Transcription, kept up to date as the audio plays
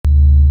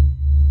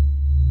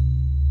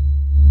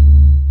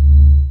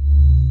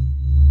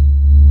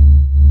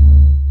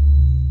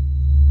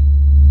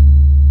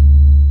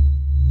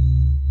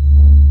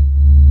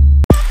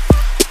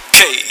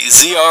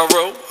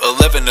ZRO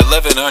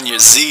 1111 on your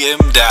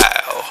ZM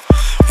dial.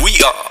 We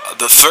are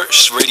the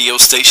first radio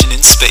station in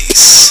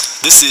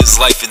space. This is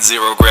Life in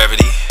Zero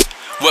Gravity.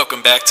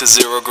 Welcome back to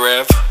Zero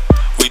Grav.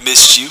 We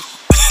missed you.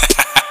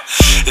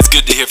 It's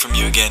good to hear from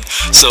you again.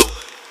 So,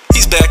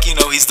 he's back,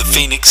 he's the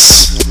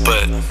Phoenix,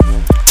 but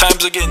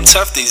times are getting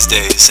tough these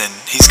days, and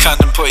he's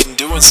contemplating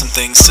doing some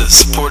things to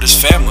support his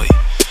family,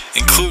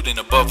 including,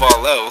 above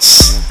all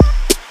else,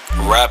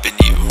 robbing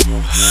you.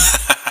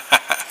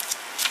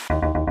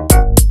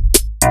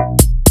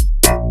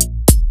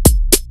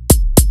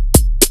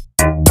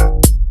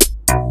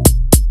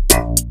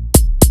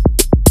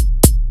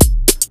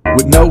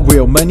 With no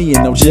real money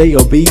and no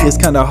J.O.B., it's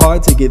kinda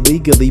hard to get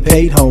legally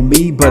paid,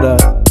 homie. But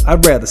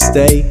I'd rather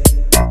stay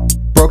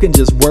broke and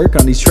just work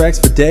on these tracks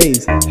for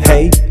days.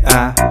 Hey,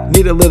 I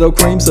need a little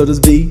cream, so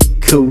just be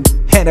cool.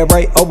 Hand it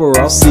right over,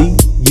 I'll see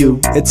you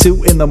at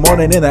 2 in the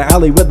morning in the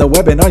alley with a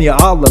weapon on you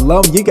all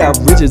alone. You got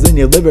riches in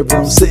your living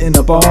room sitting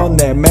up on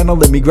that mantle.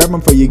 Let me grab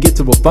them before you get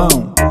to a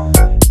phone.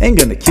 Ain't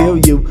gonna kill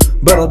you,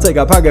 but I'll take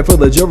a pocket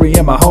full of jewelry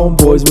and my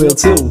homeboys will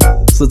too.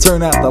 So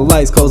turn out the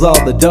lights, close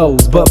all the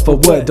doors. But for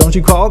what? Don't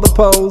you call the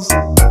pose?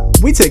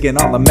 We taking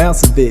all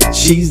amounts of it.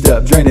 Cheesed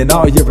up, draining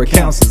all your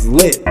accounts is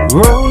lit.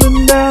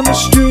 Rolling down the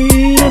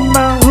street in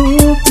my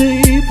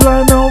hoopty,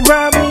 plan on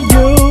robbing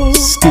you.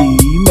 Ski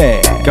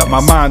mad. Got my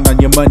mind on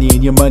your money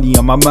and your money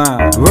on my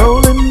mind.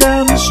 Rolling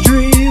down the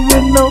street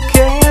with no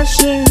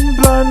cash in,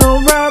 plan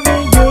on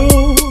robbing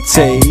you.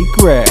 Take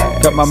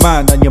grab. Got my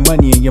mind on your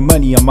money and your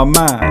money on my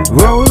mind.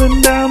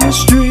 Rolling down the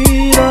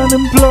street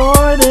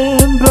unemployed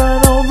and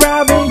plan on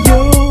robbing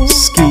you.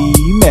 Ski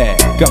mad.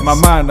 Got my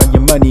mind on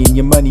your money and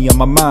your money on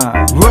my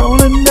mind.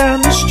 Rolling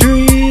down the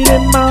street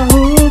in my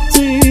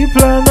hoopty,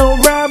 plan on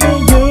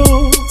robbing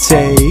you.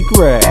 Take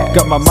grab.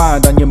 Got my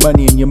mind on your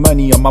money and your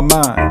money on my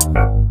mind.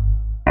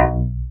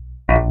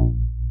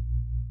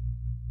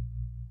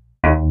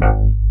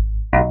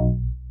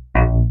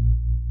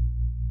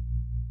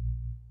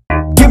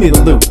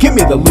 Give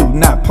me the loot,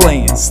 not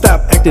playing.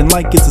 Stop acting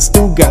like it's a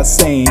stew got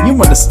saying. You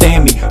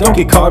understand me, don't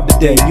get carved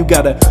today. You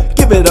gotta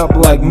give it up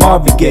like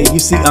Marvin Gaye. You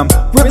see, I'm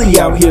really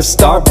out here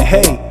starving.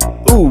 Hey,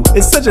 ooh,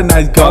 it's such a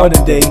nice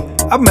garden day.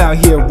 I'm out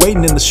here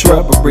waiting in the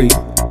shrubbery,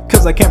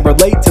 cause I can't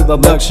relate to the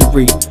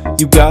luxury.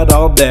 You got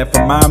all that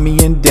from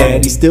mommy and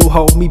daddy, still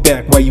hold me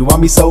back why you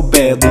want me so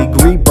badly.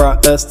 Greed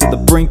brought us to the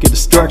brink of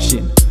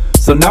destruction,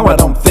 so now I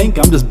don't think,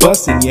 I'm just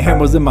busting. Your hand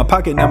was in my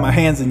pocket, now my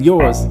hand's in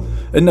yours.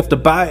 Enough to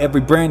buy every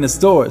brand in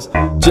stores.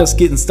 Just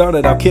getting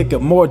started, I'll kick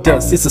up more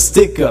dust. It's a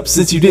stick up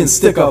since you didn't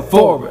stick up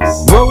for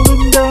us.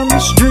 Rolling down the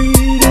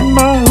street in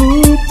my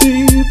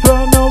hoopty,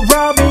 plan on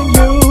robbing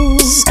you.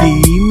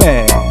 Ski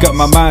mad. Got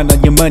my mind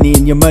on your money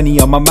and your money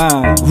on my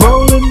mind.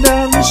 Rolling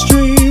down the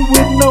street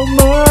with no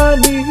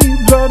money,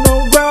 plan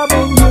on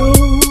robbing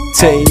you.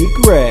 Take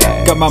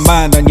grab. Got my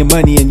mind on your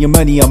money and your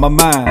money on my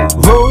mind.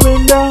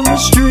 Rolling down the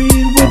street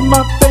with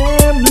my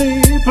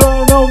family,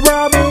 plan on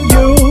robbing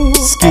you.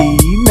 Ski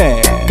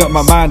mad. Got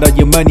my mind on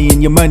your money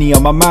and your money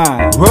on my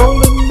mind.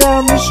 Rolling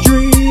down the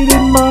street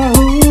in my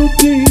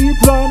hoopty,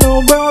 plan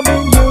on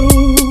robbing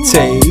you.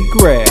 Take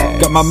grab.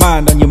 Got my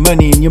mind on your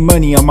money and your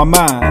money on my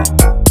mind.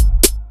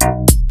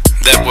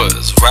 That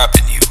was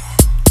Robbing You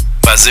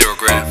by Zero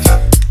Grav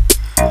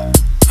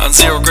on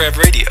Zero Grav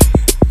Radio.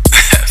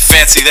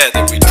 Fancy that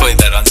we played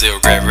that on Zero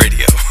Grav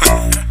Radio.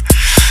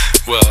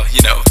 Well,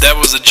 that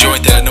was a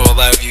joint that I know a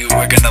lot of you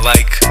are gonna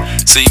like,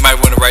 so you might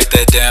want to write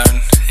that down.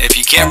 If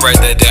you can't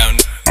write that down,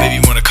 maybe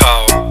you want to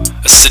call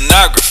a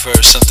stenographer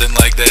or something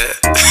like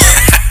that.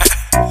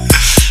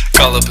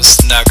 Call up a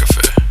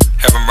stenographer,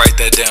 have him write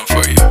that down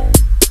for you.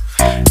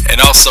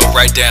 And also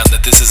write down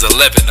that this is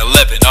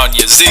 1111 on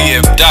your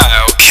ZM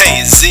dial,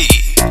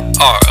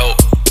 KZRO,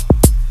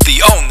 the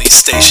only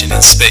station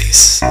in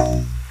space.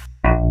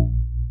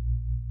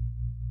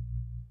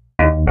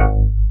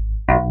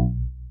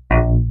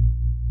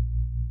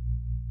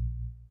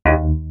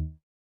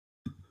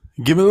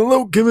 Give me the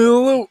loot, give me the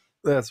loot.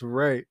 That's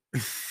right.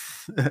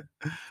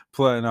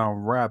 Planning on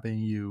robbing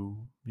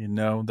you.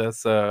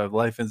 That's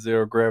Life in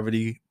Zero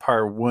Gravity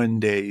Part 1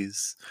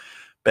 days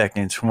back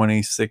in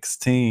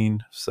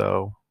 2016.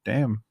 So,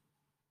 damn.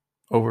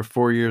 Over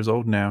 4 years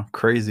old now.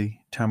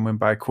 Crazy. Time went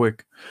by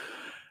quick.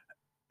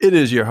 It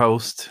is your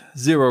host,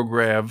 Zero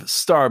Grav,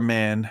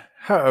 Starman,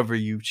 however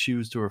you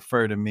choose to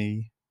refer to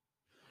me.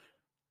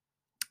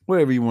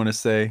 Whatever you want to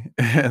say.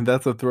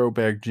 That's a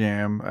throwback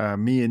jam.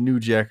 Me and New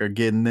Jack are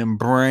getting them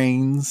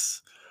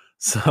brains.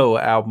 So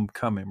album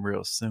coming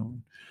real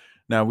soon.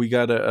 Now we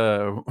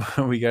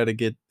gotta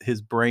get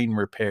his brain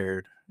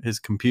repaired. His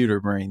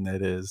computer brain,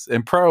 that is.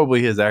 And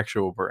probably his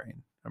actual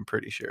brain. I'm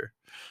pretty sure.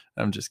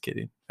 I'm just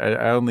kidding.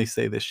 I only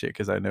say this shit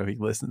because I know he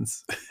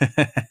listens.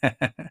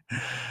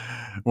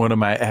 One of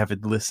my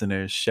avid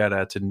listeners. Shout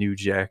out to New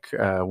Jack.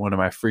 One of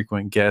my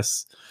frequent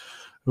guests,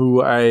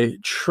 who I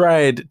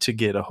tried to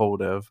get a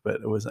hold of,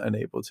 but was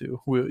unable to.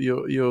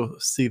 You'll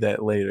see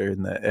that later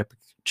in the epic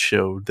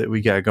show that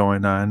we got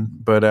going on.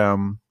 But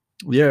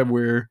we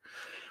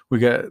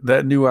got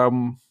that new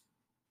album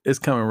is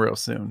coming real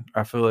soon.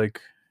 I feel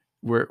like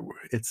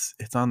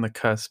it's on the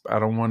cusp. I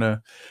don't want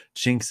to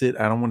jinx it.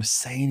 I don't want to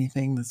say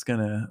anything that's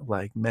gonna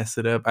like mess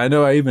it up. I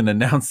know I even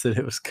announced that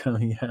it was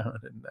coming out,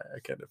 and I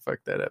kind of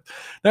fucked that up.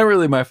 Not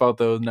really my fault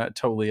though. Not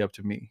totally up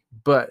to me,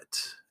 but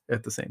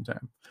at the same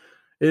time,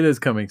 it is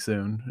coming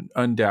soon.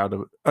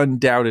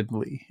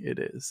 Undoubtedly, it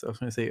is. I was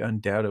going to say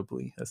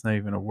undoubtedly. That's not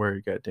even a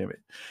word. God damn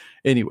it.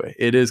 Anyway,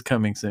 it is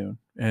coming soon,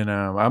 and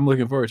I'm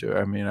looking forward to it.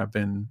 I mean, I've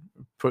been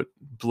put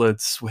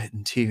blood, sweat,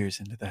 and tears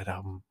into that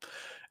album,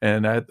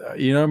 and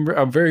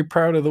I'm very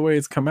proud of the way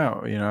it's come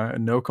out.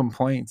 No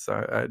complaints.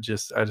 I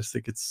just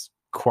think it's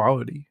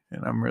quality,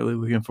 and I'm really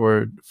looking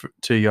forward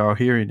to y'all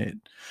hearing it.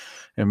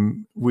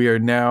 And we are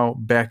now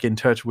back in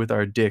touch with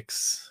our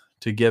dicks.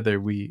 Together,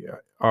 we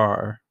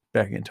are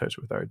back in touch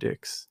with our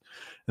dicks,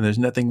 and there's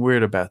nothing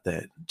weird about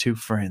that. Two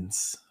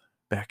friends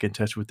back in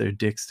touch with their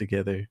dicks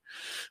together.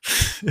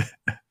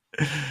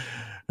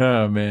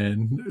 Oh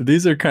man,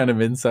 these are kind of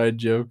inside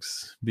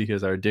jokes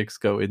because our dicks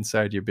go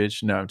inside your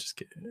bitch. No, I'm just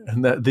kidding.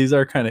 And these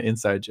are kind of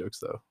inside jokes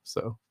though.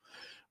 So,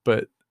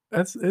 but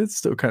it's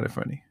still kind of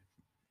funny.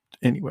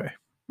 Anyway,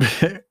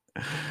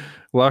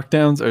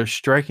 lockdowns are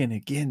striking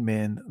again,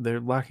 man. They're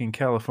locking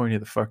California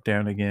the fuck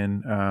down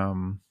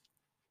again.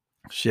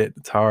 Shit,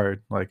 it's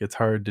hard. Like, it's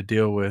hard to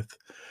deal with.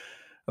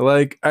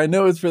 Like, I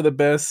know it's for the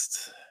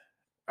best.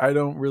 I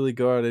don't really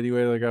go out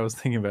anyway. Like, I was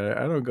thinking about it.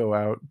 I don't go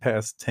out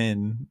past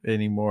 10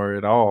 anymore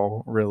at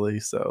all,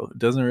 really. So it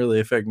doesn't really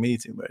affect me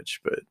too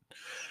much. But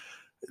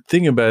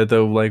thinking about it,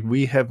 though, like,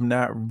 we have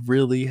not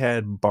really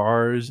had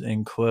bars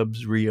and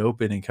clubs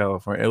reopen in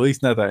California. At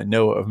least not that I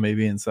know of.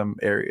 Maybe in some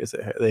areas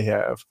they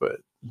have.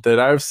 But that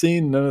I've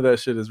seen, none of that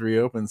shit is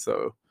reopened.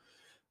 So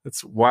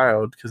it's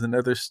wild because in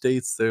other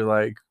states, they're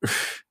like...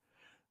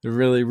 they're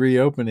really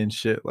reopening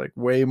shit like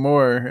way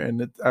more,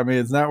 and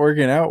it's not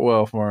working out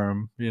well for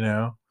them.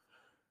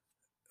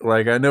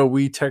 Like, I know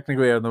we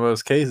technically have the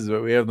most cases,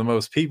 but we have the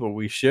most people.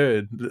 We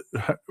should,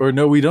 or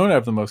no, we don't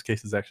have the most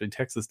cases. Actually,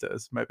 Texas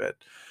does. My bad.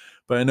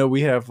 But I know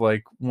we have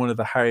like one of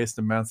the highest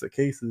amounts of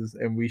cases,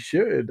 and we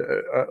should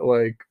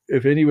like,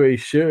 if any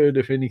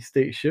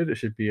state should, it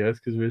should be us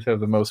because we just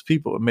have the most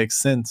people. It makes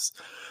sense.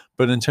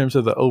 But in terms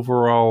of the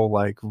overall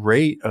like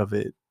rate of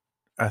it,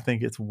 I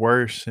think it's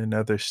worse in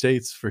other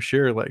states for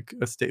sure. Like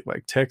a state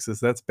like Texas,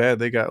 that's bad.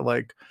 They got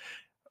like,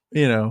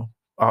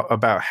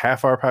 about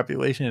half our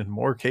population and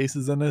more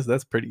cases than us.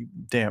 That's pretty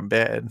damn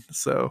bad.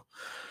 So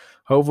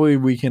hopefully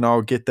we can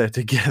all get that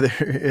together,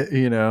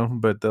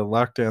 but the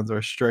lockdowns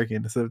are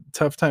striking. It's a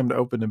tough time to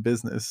open a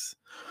business.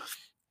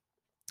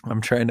 I'm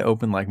trying to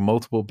open like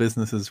multiple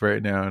businesses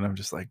right now, and I'm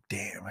just like,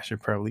 damn, I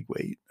should probably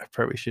wait. I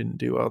probably shouldn't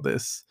do all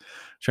this.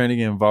 Trying to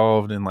get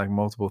involved in like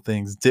multiple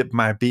things, dip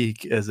my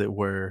beak, as it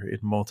were, in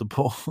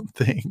multiple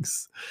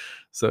things.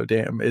 So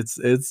damn,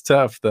 it's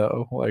tough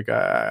though. Like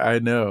I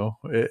know,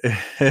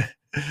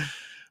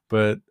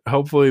 but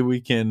hopefully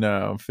we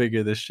can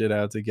figure this shit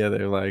out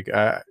together. Like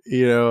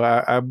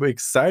I'm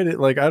excited.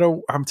 Like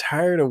I'm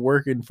tired of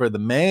working for the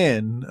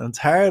man.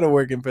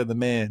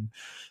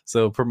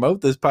 So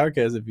promote this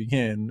podcast if you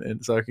can,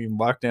 and so I can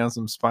lock down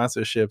some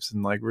sponsorships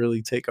and like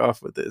really take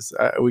off with this.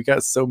 We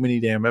got so many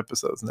damn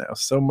episodes now,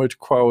 so much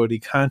quality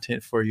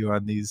content for you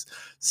on these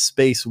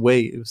space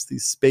waves,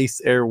 these space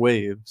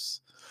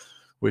airwaves,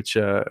 which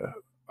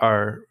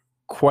are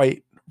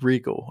quite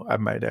regal, I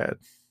might add.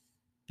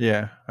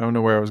 Yeah, I don't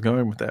know where I was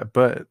going with that,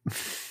 but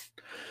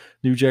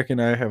New Jack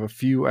and I have a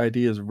few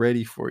ideas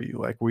ready for you.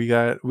 Like we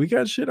got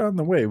shit on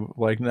the way.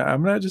 Like,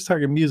 I'm not just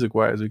talking music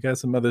wise. We got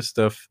some other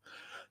stuff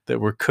that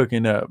we're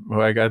cooking up.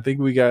 Like, I think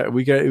we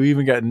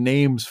even got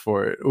names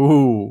for it.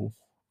 Ooh,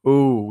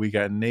 we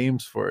got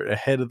names for it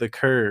ahead of the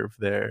curve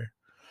there.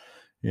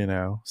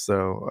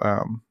 So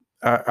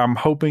I'm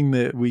hoping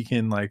that we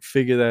can like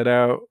figure that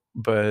out,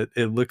 but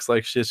it looks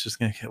like shit's just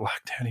gonna get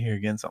locked down here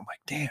again. So I'm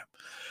like, damn,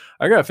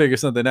 I gotta figure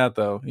something out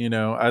though.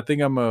 I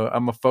think I'm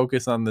a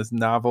focus on this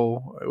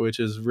novel, which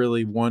is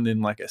really one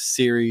in like a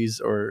series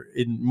or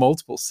in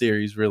multiple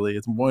series. Really,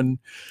 it's one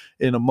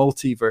in a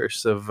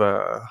multiverse of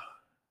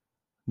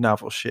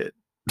novel shit.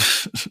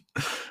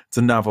 It's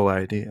a novel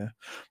idea,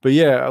 but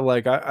yeah,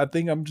 like I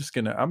think I'm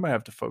gonna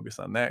have to focus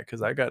on that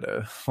because I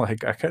gotta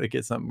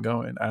get something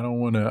going.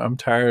 I'm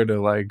tired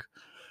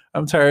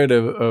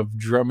of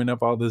drumming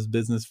up all this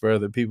business for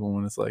other people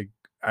when it's like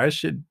I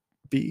should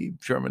be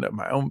drumming up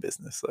my own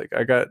business. Like,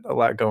 I got a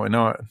lot going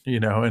on,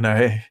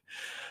 and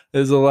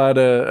there's a lot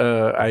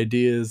of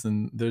ideas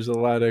and there's a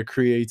lot of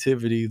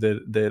creativity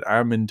that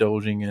I'm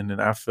indulging in,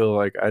 and I feel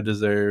like I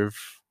deserve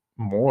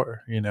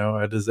more.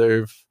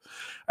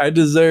 I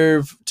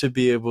deserve to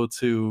be able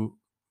to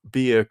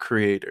be a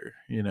creator.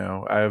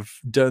 I've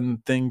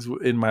done things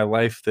in my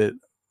life that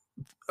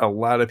a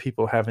lot of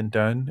people haven't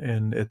done,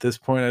 and at this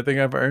point I think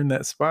I've earned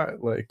that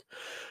spot. Like,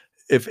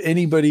 if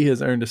anybody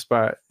has earned a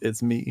spot,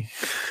 it's me.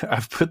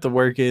 I've put the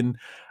work in.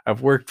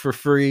 I've worked for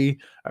free.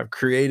 I've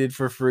created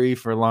for free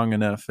for long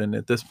enough. And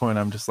at this point,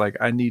 I'm just like,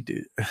 I need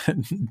to,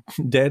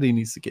 Daddy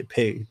needs to get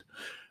paid.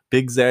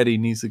 Big Zaddy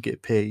needs to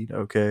get paid.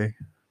 Okay.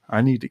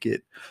 I need to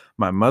get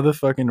my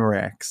motherfucking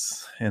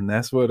racks, and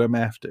that's what I'm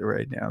after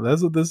right now.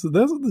 That's what this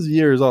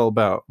year is all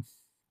about.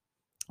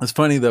 It's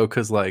funny though,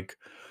 because like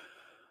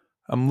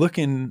I'm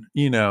looking,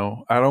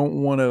 I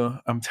don't want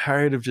to. I'm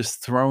tired of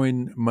just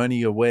throwing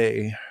money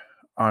away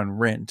on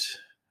rent,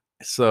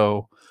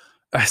 so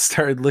I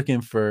started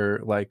looking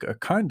for like a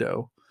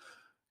condo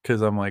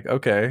because I'm like,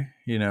 okay,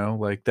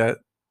 like that.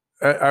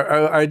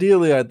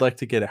 Ideally, I'd like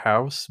to get a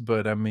house,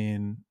 but I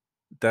mean,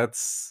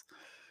 that's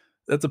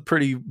that's a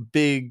pretty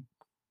big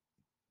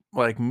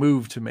like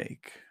move to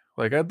make.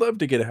 Like I'd love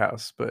to get a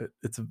house, but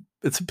it's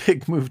a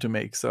big move to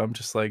make. So I'm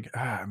just like,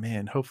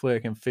 man, hopefully I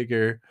can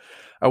figure.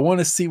 I want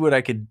to see what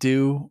I could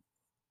do,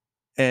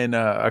 and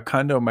a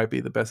condo might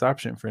be the best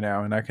option for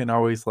now, and I can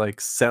always like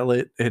sell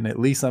it, and at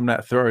least I'm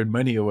not throwing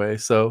money away.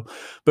 So,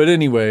 but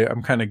anyway,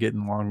 I'm kind of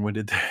getting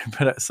long-winded there.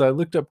 But so I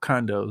looked up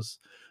condos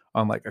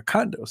on like a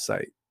condo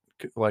site,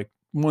 like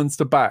ones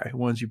to buy,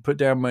 ones you put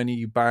down money,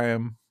 you buy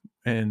them,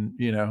 and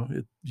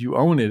you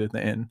own it at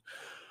the end.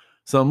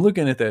 So I'm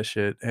looking at that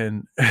shit,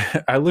 and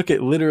I look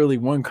at literally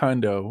one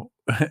condo,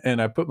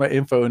 and I put my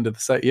info into the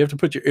site. You have to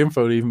put your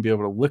info to even be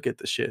able to look at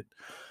the shit.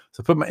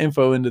 So I put my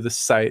info into the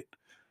site,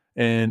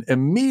 and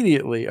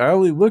immediately I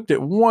only looked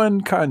at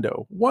one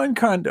condo. One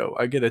condo.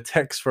 I get a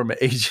text from an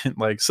agent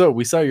like, "So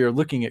we saw you're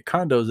looking at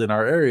condos in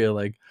our area."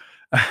 Like,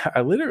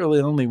 I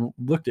literally only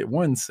looked at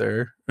one,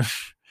 sir.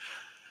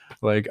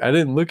 Like, I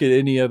didn't look at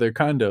any other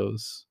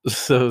condos.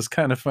 So it's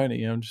kind of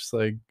funny. I'm just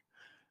like,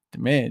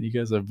 man, you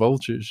guys are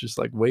vultures just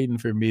like waiting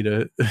for me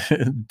to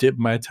dip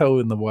my toe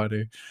in the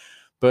water.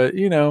 But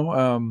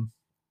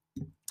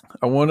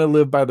I want to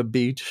live by the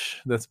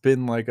beach. That's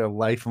been like a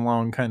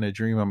lifelong kind of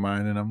dream of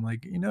mine, and I'm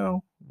like,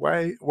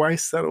 why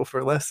settle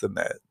for less than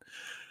that?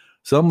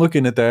 So I'm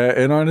looking at that,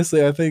 and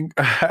honestly, I think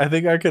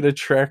I could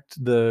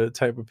attract the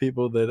type of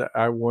people that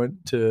I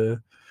want to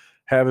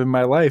have in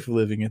my life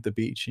living at the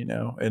beach, and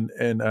I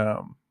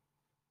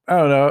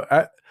don't know.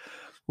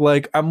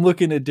 I'm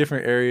looking at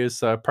different areas,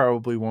 so I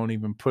probably won't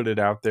even put it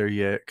out there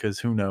yet because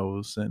who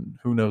knows, and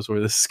who knows where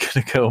this is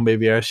gonna go.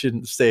 Maybe I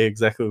shouldn't say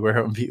exactly where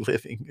I'm gonna be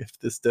living if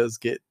this does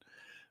get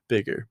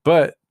bigger.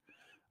 But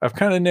I've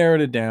kind of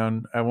narrowed it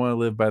down. I want to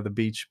live by the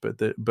beach, but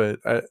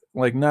I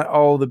like not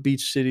all the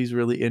beach cities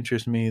really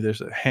interest me.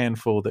 There's a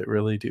handful that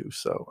really do,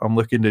 so I'm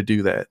looking to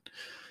do that.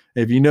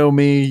 If you know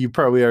me, you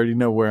probably already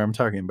know where I'm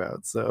talking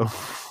about. So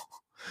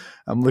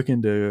I'm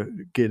looking to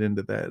get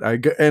into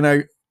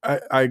that.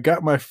 I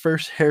got my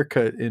first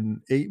haircut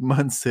in 8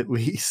 months at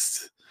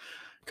least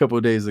a couple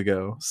of days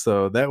ago.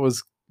 So that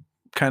was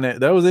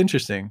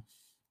interesting.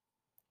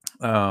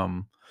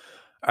 Um,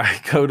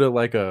 I go to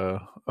like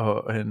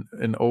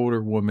an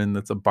older woman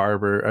that's a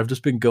barber. I've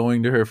just been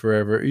going to her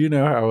forever. You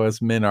know how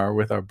us men are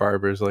with our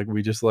barbers. Like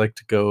we just like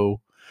to go.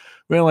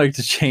 We don't like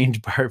to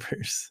change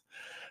barbers.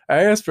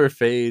 I asked for a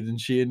fade,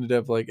 and she ended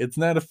up like, it's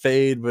not a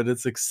fade, but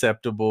it's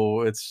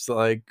acceptable. It's just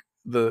like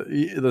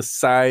the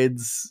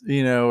sides,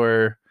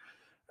 or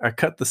I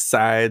cut the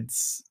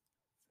sides,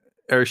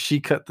 or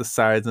she cut the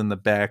sides and the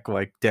back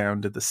like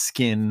down to the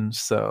skin.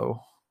 So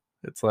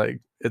it's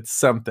like it's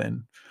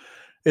something.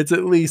 It's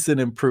at least an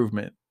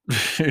improvement.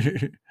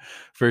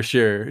 For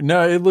sure.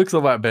 No, it looks a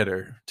lot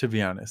better, to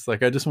be honest.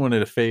 Like I just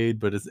wanted a fade,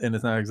 but it's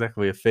not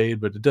exactly a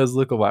fade, but it does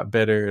look a lot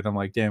better. And I'm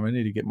like, damn, I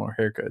need to get more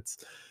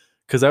haircuts.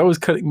 Because I was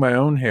cutting my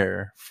own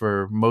hair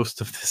for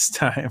most of this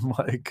time.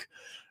 Like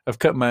I've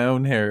cut my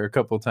own hair a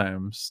couple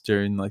times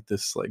during like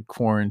this like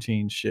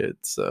quarantine shit.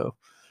 So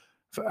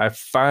I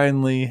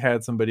finally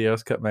had somebody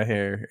else cut my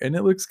hair, and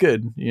it looks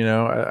good.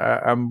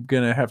 I'm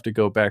gonna have to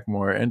go back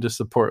more and just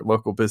support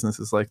local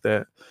businesses like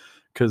that,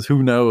 because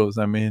who knows?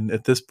 I mean,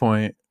 at this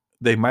point,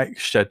 they might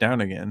shut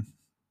down again.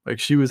 Like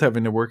she was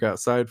having to work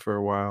outside for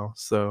a while,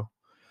 so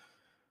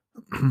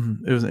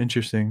it was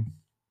interesting.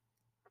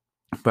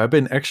 But I've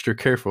been extra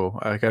careful.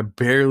 Like I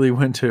barely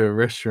went to a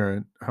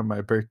restaurant on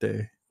my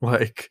birthday.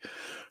 Like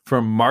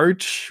from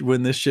March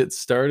when this shit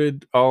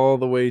started all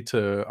the way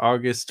to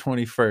August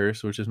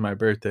 21st, which is my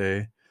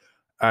birthday.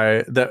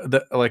 I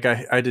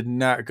did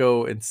not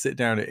go and sit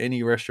down at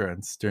any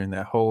restaurants during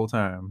that whole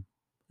time,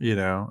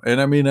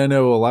 And I mean, I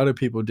know a lot of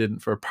people didn't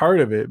for part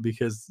of it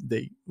because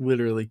they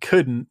literally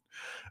couldn't,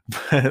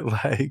 but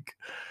like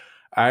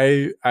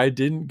I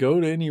didn't go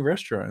to any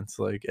restaurants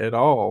like at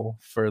all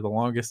for the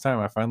longest time.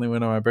 I finally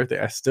went on my birthday.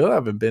 I still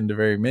haven't been to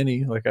very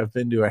many. Like I've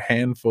been to a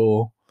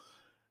handful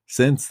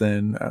since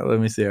then. Let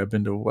me see. I've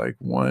been to like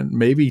one,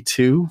 maybe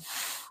two.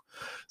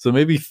 So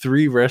maybe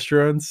three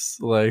restaurants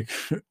like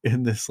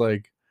in this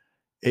like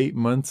 8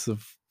 months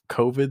of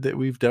COVID that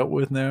we've dealt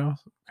with now.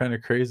 Kind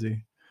of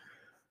crazy.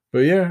 But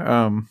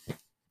yeah,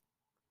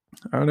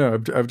 I don't know.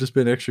 I've just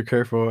been extra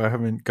careful. I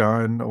haven't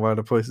gone a lot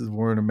of places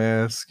wearing a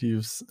mask,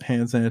 use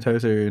hand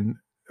sanitizer, and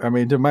I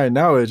mean, to my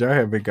knowledge, I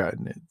haven't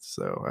gotten it.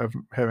 So I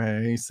haven't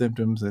had any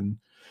symptoms, and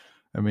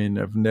I mean,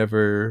 I've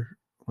never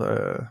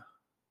I've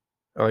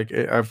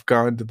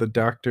gone to the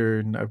doctor,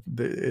 and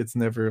it's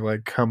never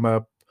like come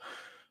up.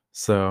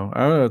 So I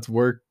don't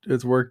know.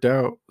 It's worked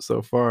out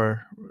so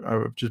far.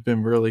 I've just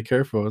been really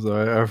careful. So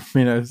I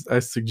mean, I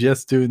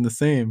suggest doing the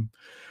same.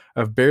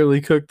 I've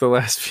barely cooked the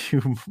last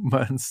few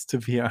months, to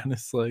be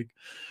honest. Like,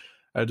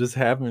 I just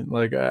haven't,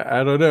 like,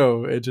 I don't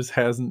know. It just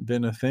hasn't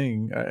been a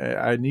thing.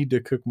 I need to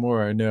cook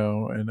more, I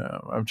know. And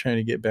I'm trying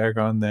to get back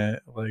on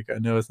that. Like, I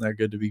know it's not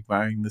good to be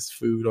buying this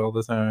food all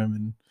the time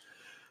and,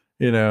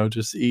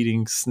 just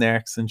eating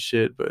snacks and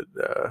shit. But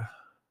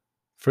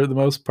for the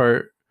most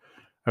part,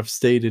 I've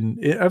stayed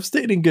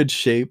in good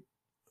shape.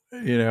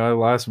 I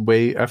lost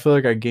weight. I feel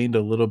like I gained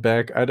a little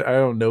back. I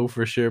don't know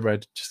for sure, but I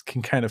just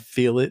can kind of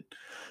feel it.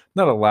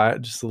 Not a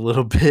lot, just a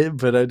little bit,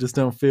 but I just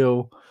don't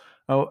feel.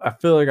 Oh, I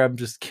feel like I'm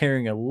just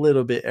carrying a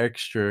little bit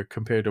extra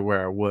compared to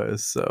where I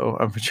was. So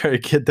I'm gonna try to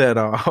get that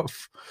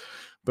off.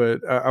 But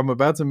I'm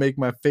about to make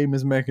my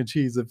famous mac and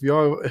cheese. If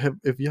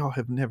y'all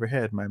have never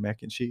had my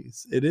mac and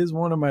cheese, it is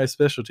one of my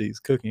specialties,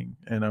 cooking,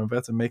 and I'm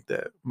about to make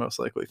that most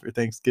likely for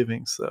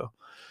Thanksgiving. So,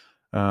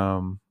 I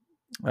don't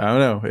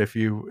know, if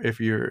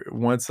you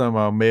want some,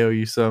 I'll mail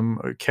you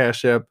some.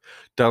 Cash App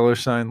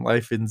 $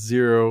 life in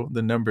zero,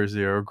 the number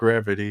 0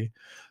 gravity.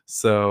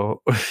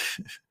 So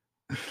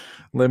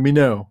let me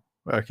know.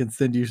 I can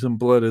send you some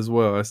blood as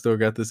well. I still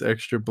got this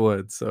extra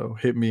blood, so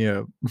hit me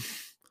up.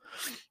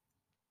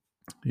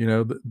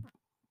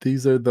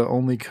 These are the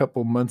only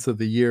couple months of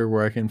the year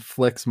where I can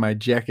flex my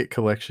jacket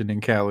collection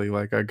in Cali.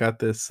 Like, I got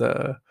this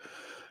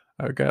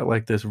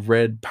like this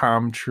red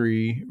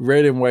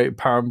and white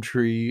palm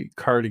tree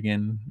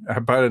cardigan. I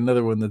bought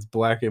another one that's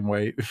black and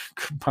white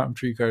palm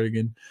tree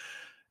cardigan.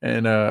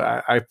 And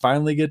I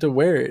finally get to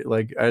wear it.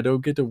 Like, I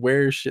don't get to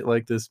wear shit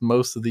like this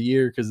most of the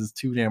year because it's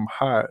too damn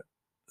hot.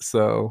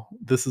 So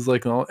this is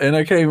like, and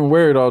I can't even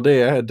wear it all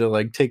day. I had to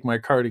like take my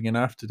cardigan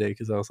off today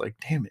because I was like,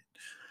 damn it,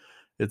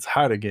 it's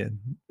hot again.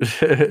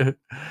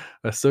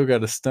 I still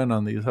got a stun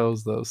on these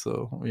hoes though,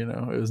 so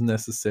it was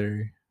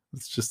necessary.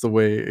 It's just the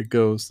way it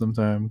goes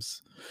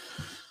sometimes.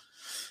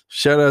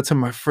 Shout out to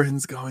my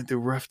friends going through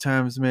rough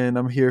times, man.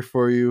 I'm here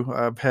for you.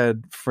 I've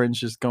had friends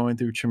just going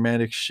through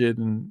traumatic shit,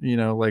 and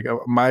like,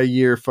 my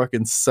year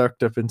fucking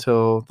sucked up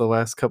until the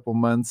last couple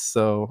months.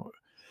 So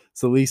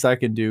it's the least I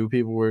can do.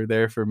 People were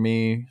there for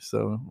me,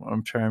 so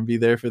I'm trying to be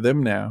there for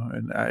them now.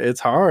 And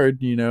it's hard,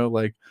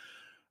 like,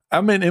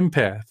 I'm an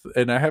empath,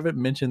 and I haven't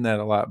mentioned that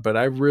a lot, but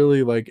I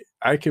really, like,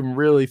 I can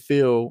really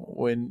feel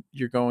when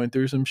you're going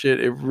through some shit.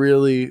 It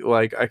really,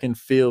 like, I can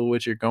feel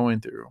what you're going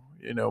through,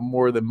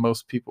 more than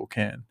most people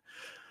can.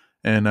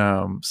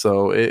 And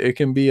so it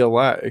can be a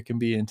lot. It can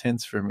be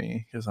intense for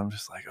me because I'm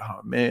just like, oh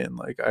man,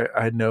 like,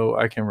 I know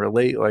I can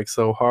relate, like,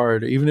 so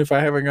hard. Even if I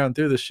haven't gone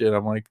through this shit,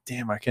 I'm like,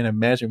 damn, I can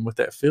imagine what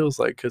that feels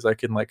like, because I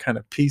can, like, kind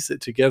of piece it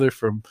together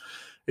from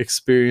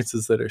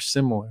experiences that are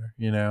similar,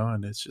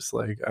 and it's just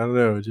like, I don't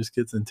know, it just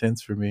gets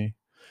intense for me.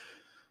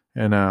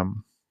 And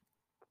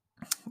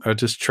I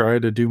just try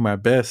to do my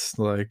best,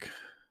 like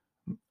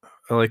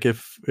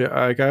if,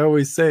 like I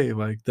always say,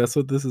 like, that's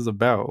what this is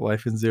about.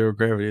 Life in Zero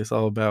Gravity, it's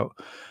all about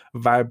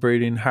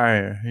vibrating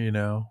higher,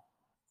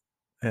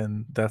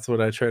 and that's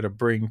what I try to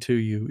bring to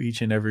you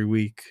each and every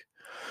week.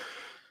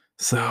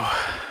 So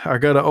I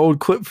got an old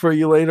clip for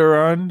you later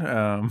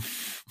on.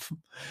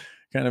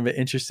 Kind of an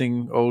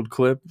interesting old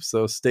clip,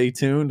 so stay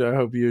tuned. I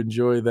hope you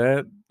enjoy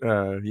that.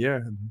 Yeah,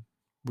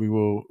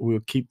 we'll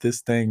keep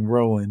this thing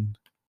rolling.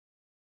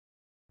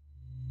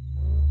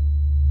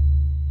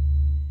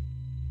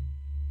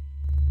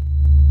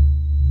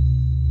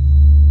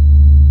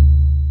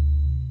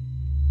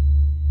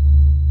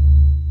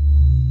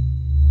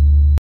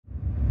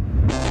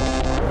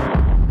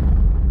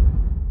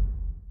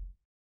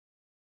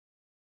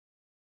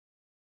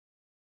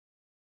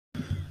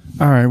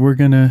 All right, we're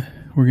gonna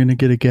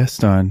get a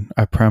guest on.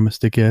 I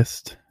promised a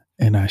guest,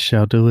 and I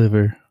shall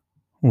deliver.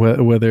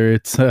 Whether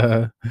it's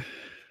a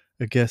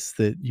guest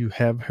that you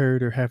have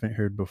heard or haven't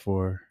heard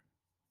before,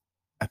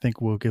 I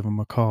think we'll give them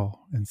a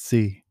call and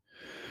see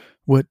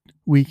what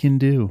we can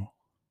do.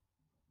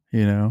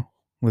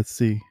 Let's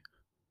see.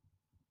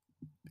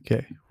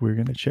 Okay, we're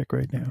gonna check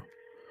right now.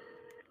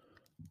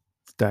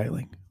 It's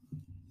dialing.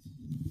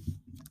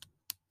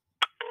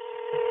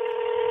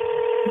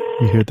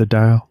 You hear the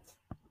dial?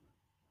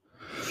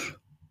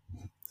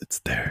 It's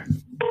there.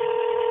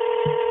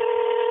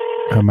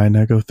 I might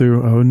not go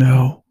through. Oh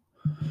no.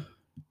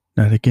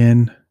 Not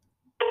again.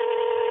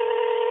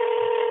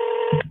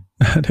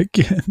 Not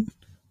again.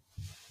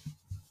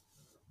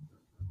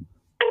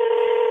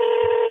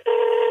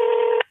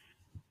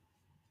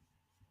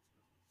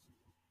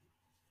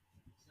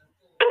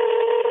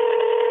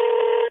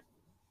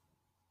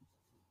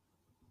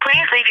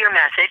 Please leave your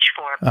message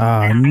for.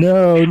 Ah,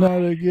 no,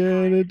 not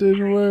again. It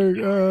didn't work.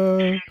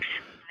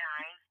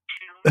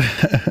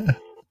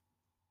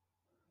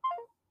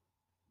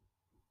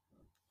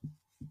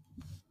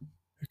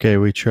 Okay,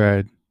 we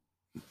tried.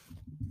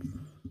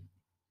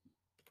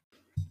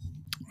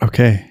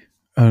 Okay,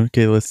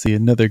 let's see.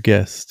 Another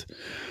guest.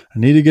 I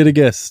need to get a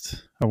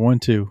guest. I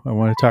want to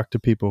talk to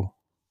people.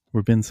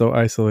 We've been so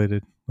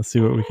isolated. Let's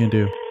see what we can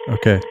do.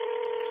 Okay.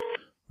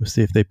 We'll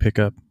see if they pick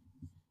up.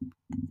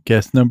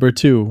 Guest number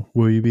 2.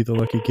 Will you be the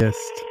lucky guest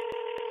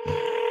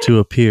to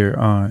appear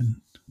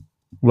on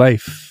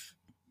Life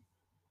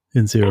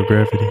in Zero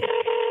Gravity?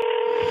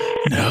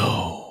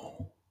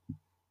 No.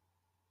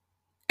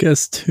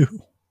 Guess 2.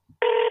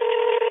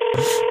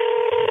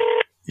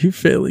 You're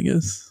failing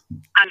us.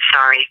 I'm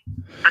sorry,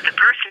 but the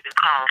person who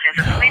called has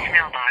a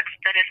voicemail box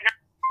that is not.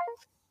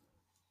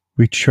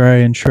 We try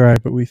and try,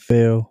 but we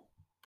fail.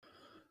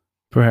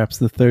 Perhaps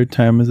the third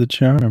time is a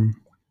charm.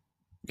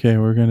 Okay,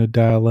 we're going to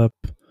dial up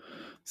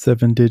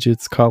 7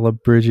 digits, call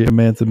up Bridget, a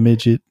man's a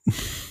midget.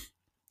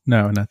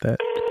 No, not that.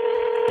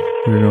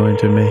 We're going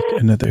to make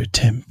another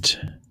attempt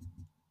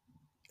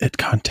at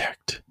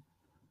contact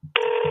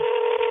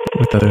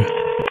with other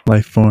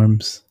life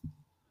forms.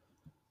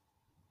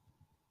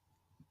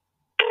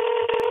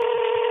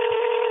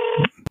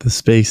 The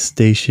space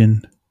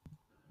station.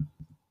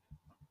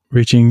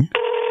 Reaching,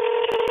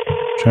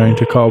 trying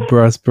to call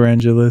Bros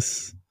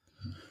Brangelus.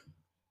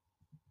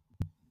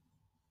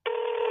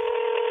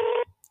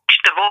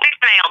 The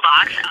voicemail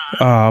box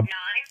of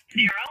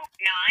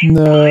 909.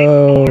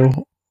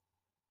 No.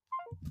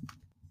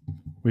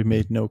 We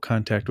made no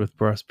contact with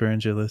Bros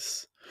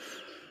Brangelus.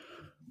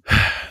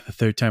 The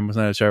third time was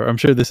not a charm. I'm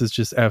sure this is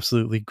just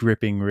absolutely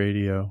gripping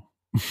radio.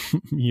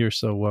 You're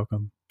so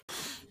welcome.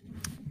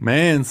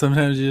 Man,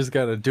 sometimes you just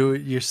gotta do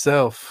it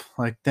yourself,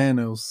 like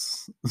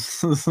Thanos.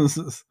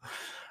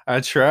 I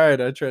tried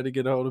to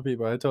get a hold of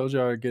people. I told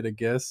y'all I'd get a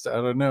guest. I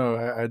don't know.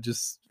 I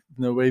just,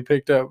 nobody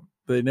picked up.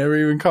 They never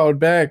even called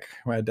back.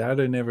 My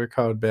daughter never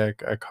called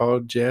back. I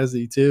called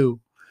Jazzy too.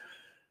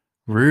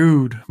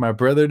 Rude. My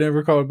brother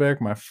never called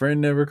back. My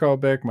friend never called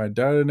back. My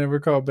daughter never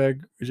called back.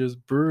 Just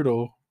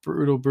brutal.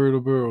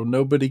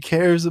 Nobody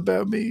cares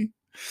about me.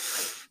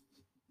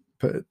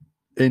 But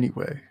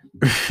anyway.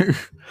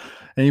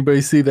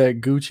 Anybody see that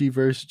Gucci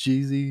versus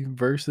Jeezy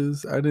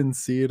versus? I didn't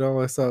see it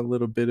all. I saw a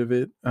little bit of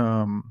it.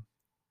 I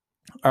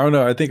don't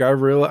know. I think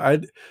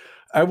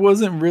I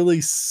wasn't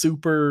really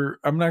super.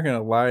 I'm not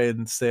gonna lie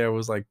and say I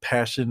was like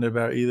passionate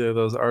about either of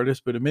those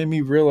artists, but it made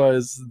me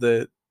realize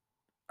that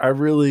I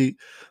really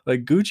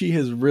like Gucci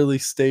has really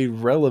stayed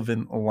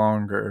relevant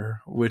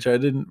longer, which I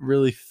didn't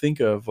really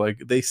think of. Like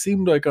they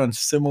seemed like on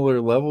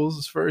similar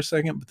levels for a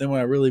second, but then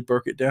when I really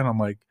broke it down, I'm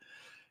like,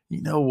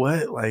 you know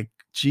what? Like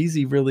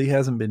Jeezy really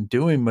hasn't been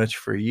doing much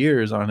for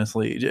years,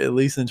 honestly, at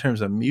least in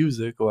terms of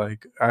music.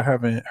 Like I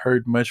haven't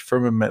heard much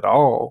from him at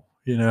all,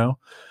 you know?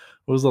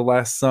 What was the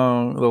last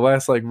song? The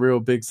last like real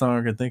big song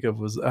I can think of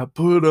was I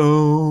Put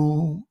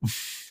On.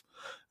 It's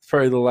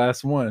probably the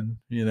last one,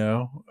 you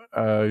know?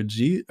 Or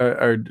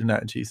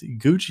not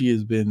Jeezy. Gucci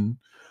has been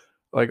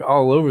like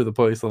all over the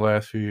place the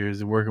last few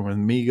years, working with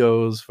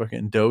Migos,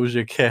 fucking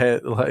Doja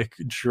Cat, like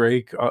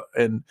Drake,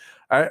 and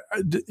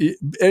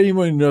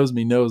anyone who knows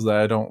me knows that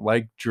I don't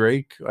like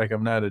Drake. Like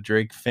I'm not a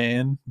Drake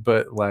fan,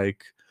 but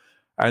like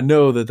I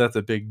know that that's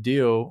a big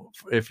deal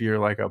if you're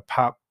like a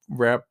pop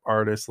rap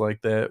artist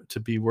like that to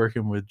be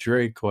working with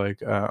Drake.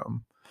 Like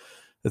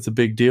that's a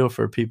big deal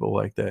for people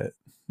like that,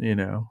 you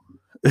know.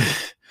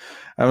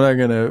 I'm not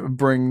gonna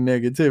bring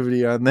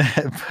negativity on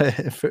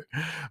that,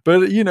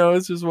 but you know,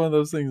 it's just one of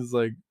those things. It's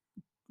like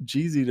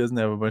Jeezy doesn't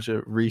have a bunch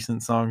of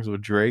recent songs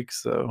with Drake,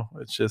 so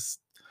it's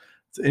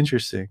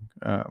interesting.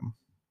 I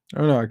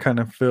don't know. I kind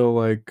of feel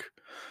like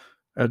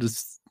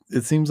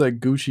it seems like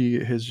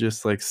Gucci has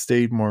just like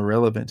stayed more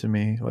relevant to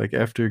me. Like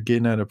after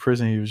getting out of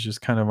prison, he was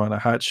just kind of on a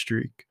hot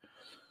streak.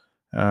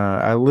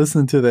 I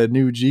listened to that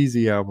new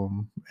Jeezy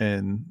album,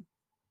 and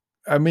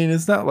I mean,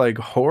 it's not like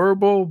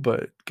horrible,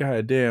 but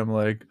goddamn,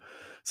 like,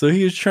 so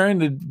he was trying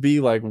to be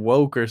like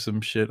woke or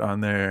some shit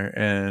on there,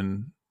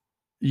 and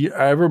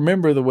I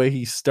remember the way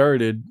he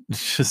started,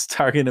 just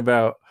talking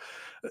about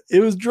it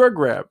was drug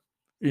rap.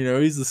 You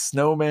know, he's a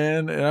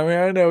snowman, and I mean,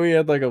 I know he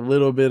had like a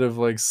little bit of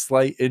like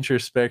slight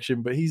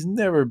introspection, but he's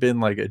never been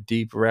like a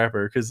deep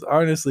rapper because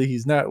honestly,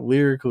 he's not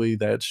lyrically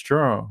that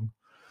strong.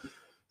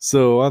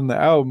 So on the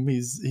album,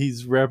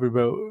 he's rapping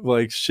about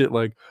like shit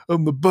like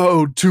I'm the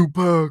bald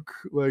Tupac.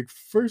 Like,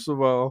 first of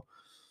all,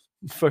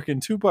 fucking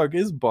Tupac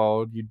is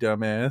bald, you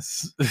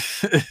dumbass.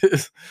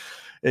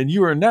 And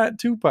you are not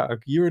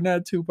Tupac. You are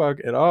not Tupac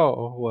at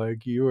all.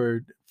 Like you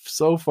are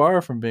so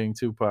far from being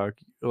Tupac.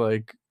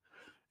 Like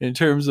in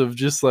terms of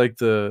just like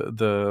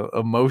the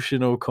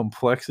emotional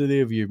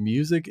complexity of your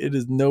music, it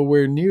is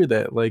nowhere near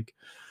that. Like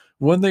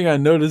one thing I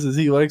noticed is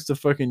he likes to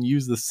fucking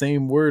use the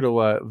same word a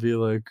lot. Be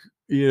like,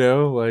 you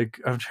know, like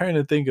I'm trying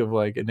to think of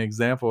like an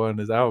example on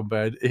his album,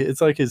 but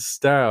it's like his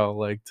style,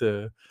 like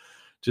to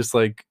just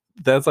like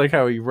that's like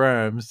how he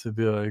rhymes to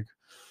be like,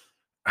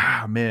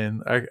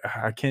 man,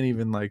 I can't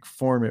even like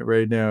form it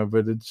right now,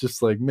 but it's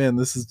just like, man,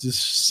 this is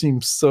just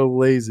seems so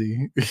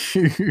lazy.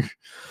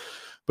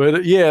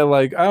 But yeah,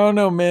 like I don't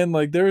know, man.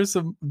 Like there is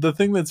the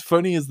thing that's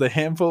funny is the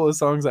handful of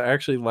songs I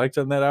actually liked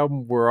on that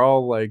album were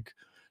all like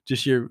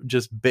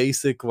just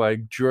basic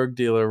like drug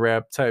dealer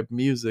rap type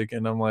music,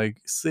 and I'm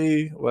like,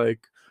 see,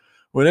 like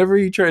whenever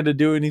he tried to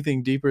do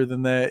anything deeper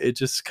than that, it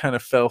just kind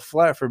of fell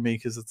flat for me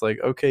because it's like,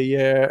 okay,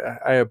 yeah,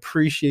 I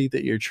appreciate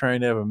that you're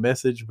trying to have a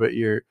message, but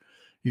you're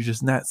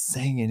just not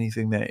saying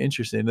anything that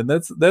interesting, and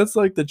that's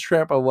like the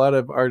trap a lot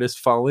of artists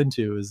fall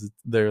into is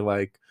they're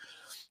like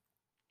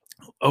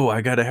oh,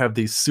 I got to have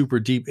these super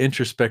deep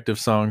introspective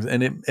songs,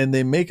 and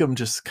they make them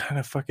just kind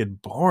of fucking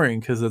boring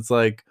because it's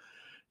like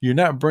you're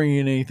not bringing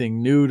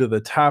anything new to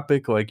the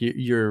topic. Like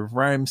your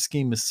rhyme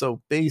scheme is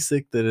so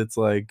basic that it's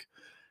like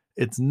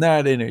it's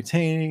not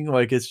entertaining.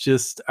 Like it's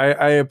just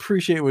I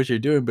appreciate what you're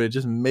doing, but it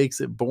just makes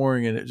it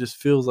boring and it just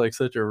feels like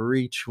such a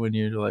reach when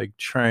you're like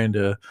trying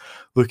to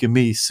look at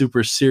me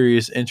super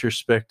serious,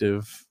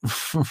 introspective.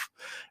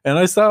 And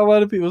I saw a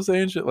lot of people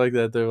saying shit like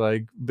that. They're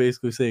like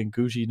basically saying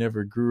Gucci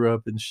never grew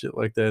up and shit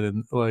like that.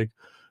 And like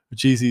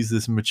Jeezy's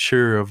this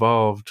mature,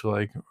 evolved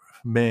like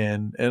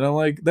man. And I'm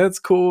like, that's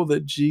cool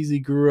that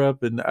Jeezy grew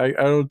up, and I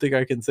don't think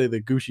I can say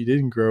that Gucci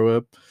didn't grow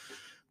up.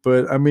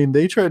 But I mean,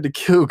 they tried to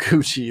kill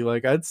Gucci.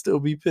 Like, I'd still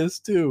be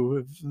pissed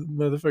too if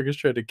motherfuckers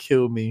tried to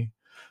kill me.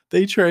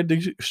 They tried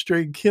to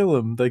straight kill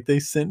him. Like, they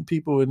sent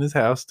people in his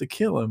house to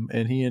kill him,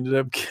 and he ended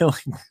up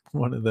killing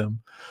one of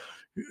them.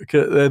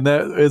 And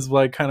that is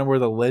like kind of where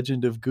the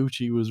legend of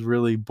Gucci was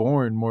really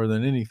born more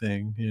than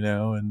anything, you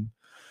know. And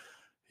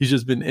he's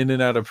just been in and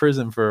out of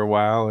prison for a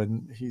while,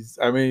 and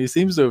I mean, he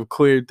seems to have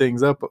cleared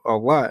things up a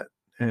lot.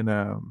 And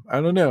I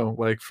don't know.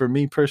 Like, for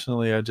me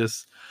personally,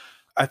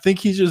 I think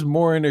he's just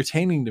more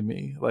entertaining to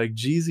me. Like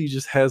Jeezy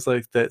just has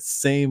like that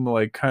same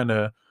like kind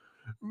of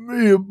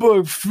me a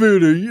buck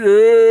fitter,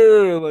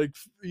 yeah, like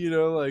you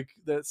know, like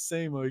that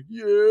same like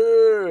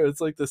yeah. It's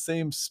like the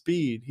same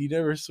speed. He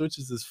never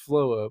switches his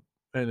flow up,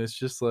 and it's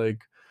just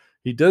like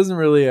he doesn't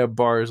really have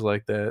bars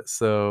like that.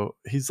 So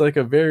he's like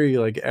a very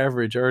like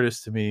average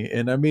artist to me.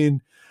 And I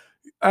mean,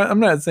 I'm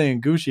not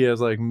saying Gucci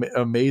has like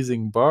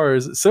amazing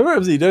bars.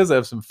 Sometimes he does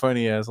have some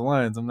funny ass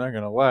lines. I'm not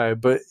gonna lie,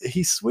 but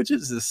he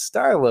switches his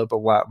style up a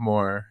lot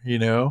more, you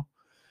know.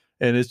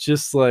 And it's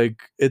just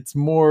like it's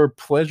more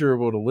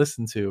pleasurable to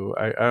listen to.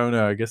 I don't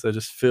know. I guess I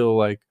just feel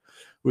like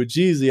with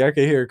Jeezy, I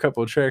could hear a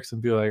couple of tracks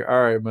and be like,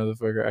 "All right,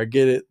 motherfucker, I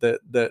get it.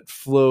 That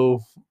flow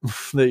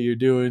that you're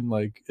doing,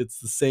 like it's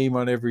the same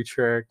on every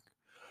track."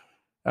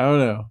 I don't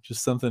know,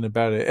 just something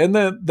about it. And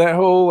that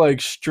whole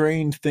like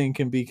strained thing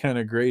can be kind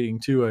of grating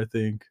too, I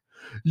think.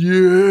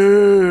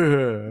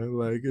 Yeah,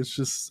 like it's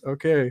just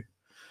okay.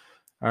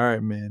 All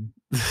right, man.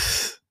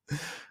 It's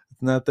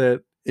not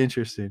that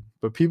interesting,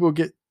 but people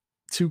get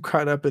too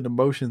caught up in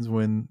emotions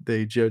when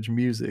they judge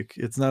music.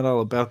 It's not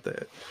all about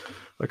that.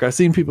 Like I've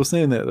seen people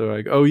saying that they're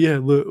like, "Oh yeah,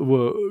 look,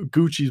 well,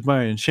 Gucci's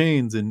buying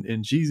chains and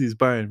Jeezy's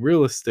buying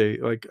real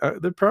estate." Like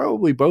they're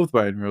probably both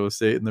buying real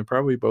estate and they're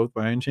probably both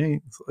buying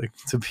chains. Like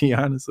to be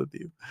honest with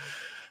you,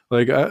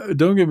 like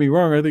don't get me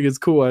wrong, I think it's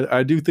cool.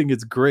 I do think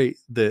it's great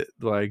that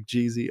like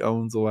Jeezy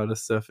owns a lot of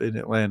stuff in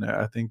Atlanta.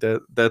 I think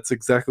that's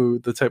exactly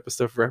the type of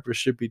stuff rappers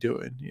should be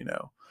doing. You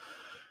know,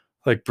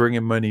 like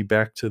bringing money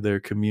back to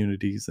their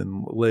communities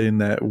and letting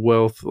that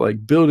wealth,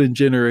 like building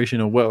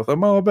generational wealth.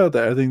 I'm all about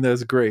that. I think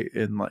that's great.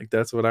 And like,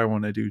 that's what I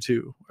want to do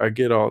too. I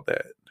get all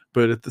that.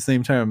 But at the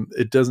same time,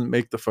 it doesn't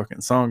make the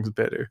fucking songs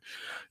better.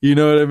 You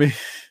know what I mean?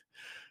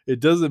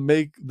 It doesn't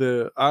make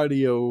the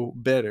audio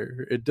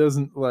better. It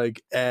doesn't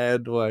like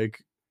add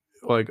like,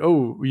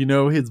 oh, you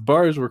know, his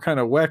bars were kind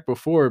of whack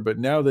before, but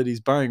now that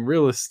he's buying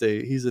real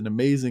estate, he's an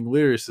amazing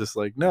lyricist.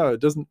 Like, no, it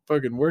doesn't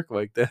fucking work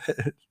like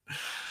that.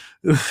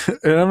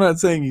 And I'm not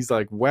saying he's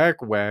like whack,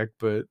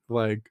 but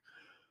like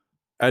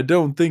I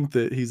don't think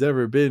that he's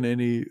ever been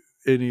any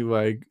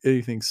like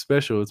anything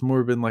special. It's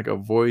more been like a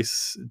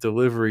voice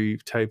delivery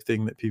type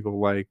thing that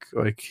people like.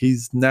 Like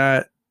he's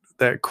not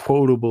that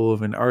quotable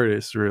of an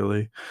artist,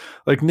 really.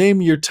 Like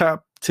name your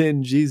top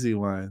 10 Jeezy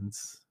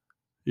lines.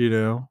 You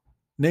know,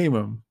 name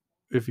them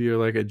if you're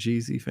like a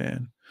Jeezy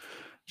fan.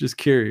 Just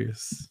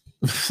curious.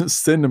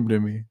 Send them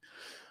to me.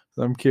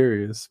 I'm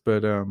curious,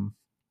 but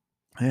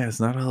yeah, it's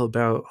not all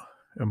about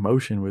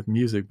emotion with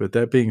music. But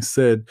that being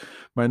said,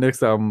 my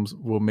next albums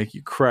will make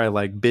you cry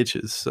like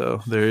bitches.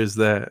 So there is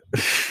that.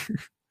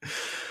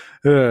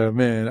 Yeah,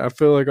 man, I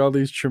feel like all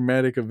these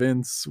traumatic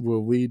events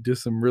will lead to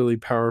some really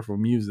powerful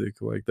music.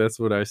 Like that's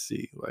what I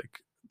see.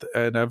 Like,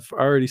 and I've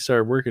already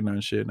started working on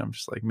shit, and I'm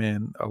just like,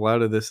 man, a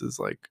lot of this is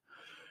like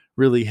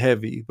really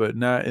heavy, but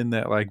not in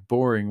that like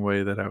boring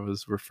way that I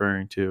was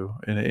referring to,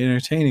 in an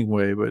entertaining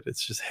way, but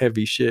it's just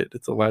heavy shit.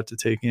 It's a lot to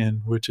take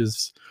in, which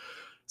is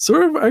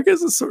sort of, I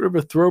guess it's sort of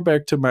a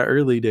throwback to my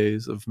early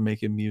days of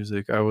making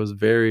music. I was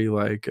very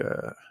like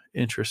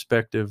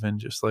introspective and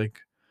just like,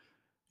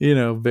 you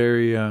know,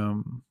 very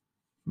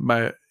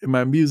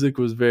my music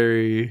was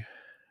very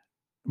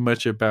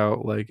much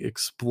about like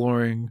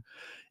exploring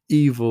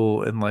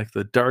evil and like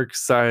the dark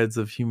sides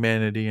of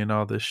humanity and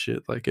all this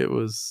shit. Like it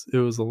was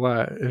a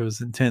lot. It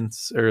was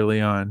intense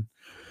early on.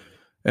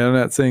 And I'm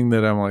not saying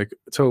that I'm like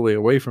totally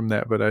away from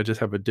that, but I just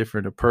have a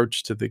different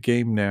approach to the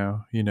game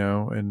now, you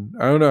know. And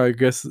I don't know, I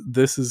guess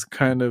this is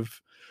kind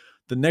of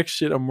the next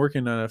shit I'm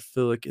working on. I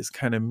feel like is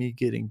kind of me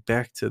getting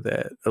back to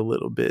that a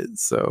little bit.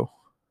 So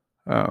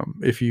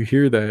if you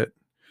hear that,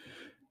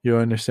 you'll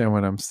understand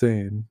what I'm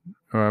saying,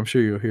 or I'm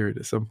sure you'll hear it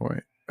at some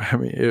point. I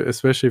mean,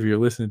 especially if you're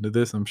listening to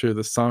this, I'm sure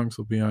the songs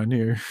will be on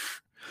here.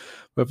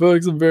 But I feel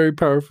like some very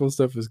powerful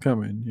stuff is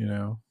coming, you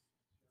know.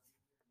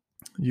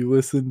 You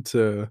listen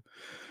to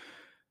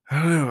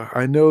I don't know.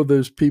 I know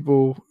there's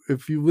people,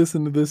 if you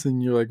listen to this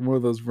and you're like one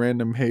of those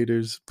random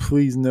haters,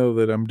 please know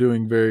that I'm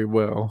doing very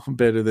well,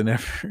 better than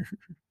ever.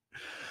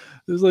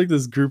 There's like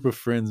this group of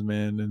friends,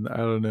 man, and I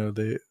don't know,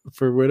 they,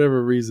 for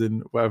whatever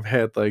reason, I've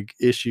had like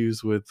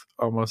issues with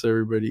almost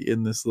everybody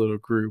in this little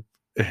group,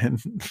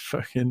 and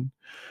fucking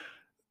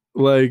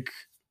like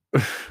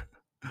I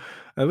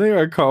think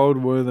I called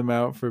one of them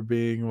out for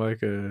being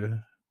like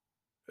a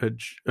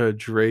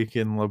Drake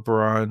and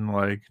LeBron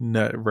like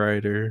nut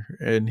rider,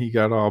 and he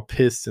got all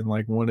pissed and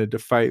like wanted to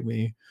fight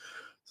me.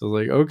 So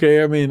like,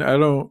 okay, I mean, I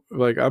don't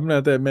like, I'm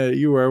not that mad at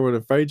you where I want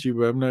to fight you,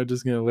 but I'm not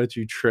just gonna let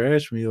you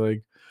trash me.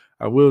 Like,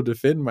 I will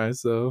defend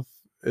myself.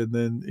 And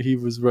then he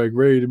was like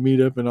ready to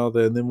meet up and all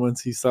that. And then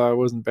once he saw I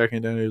wasn't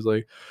backing down, he was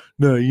like,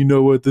 "No, you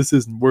know what? This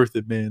isn't worth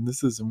it, man.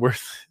 This isn't worth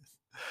it."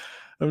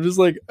 I'm just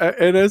like,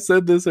 and I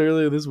said this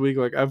earlier this week.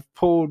 Like, I've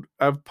pulled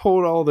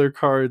all their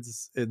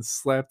cards and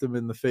slapped them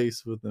in the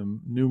face with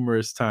them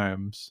numerous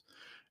times.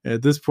 And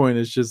at this point,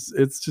 it's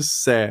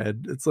just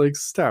sad. It's like,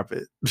 stop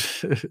it.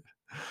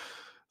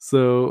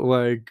 So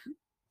like,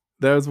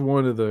 that's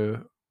one of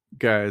the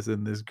guys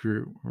in this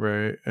group,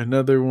 right?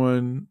 Another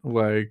one,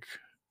 like,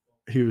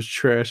 he was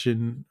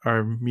trashing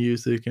our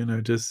music, and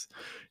he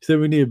said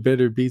we need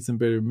better beats and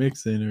better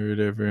mixing or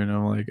whatever. And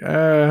I'm like,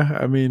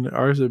 I mean,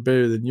 ours are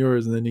better than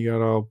yours. And then he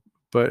got all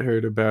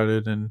butthurt about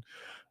it. And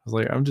I was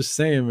like, I'm just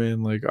saying,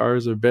 man, like,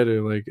 ours are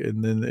better. Like,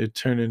 and then it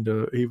turned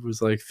into, he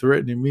was like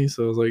threatening me.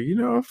 So I was like,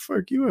 I'll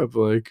fuck you up.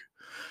 Like,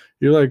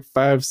 you're like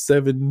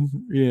 5'7",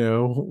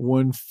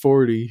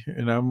 140.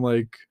 And I'm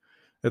like,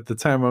 at the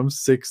time I'm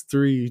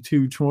 6'3",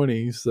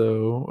 220.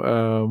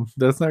 So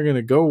that's not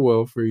gonna go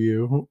well for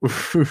you.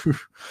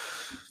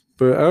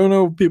 But I don't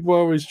know, people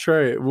always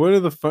try it. One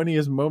of the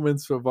funniest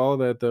moments of all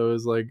that though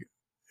is like,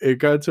 it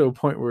got to a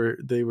point where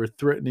they were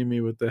threatening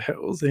me with the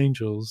Hells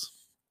Angels.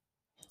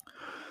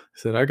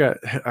 Said I got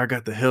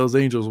the Hells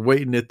Angels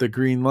waiting at the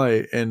green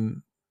light.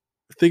 And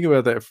think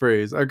about that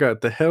phrase. I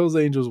got the Hells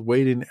Angels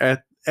waiting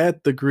at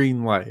the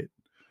green light.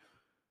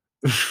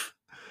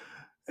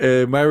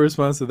 And my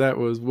response to that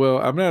was, well,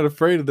 I'm not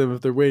afraid of them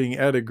if they're waiting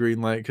at a green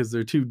light, because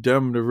they're too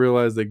dumb to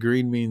realize that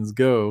green means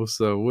go.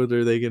 So what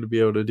are they going to be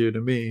able to do to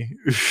me?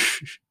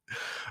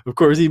 Of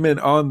course, he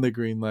meant on the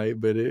green light,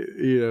 but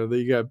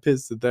they got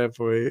pissed at that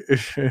point.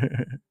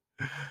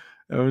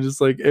 I'm just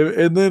like,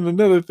 and then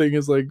another thing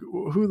is like,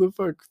 who the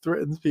fuck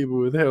threatens people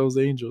with Hell's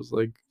Angels?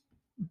 Like,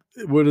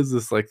 what is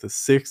this, like the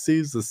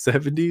 60s, the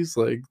 70s?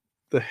 Like,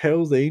 the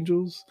Hells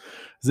Angels?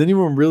 Is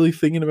anyone really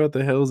thinking about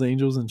the Hells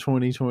Angels in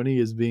 2020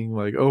 as being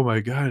like, oh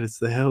my god, it's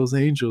the Hells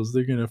Angels,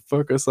 they're gonna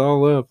fuck us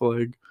all up?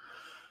 Like,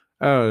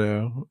 I don't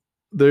know.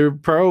 They're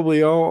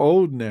probably all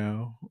old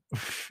now.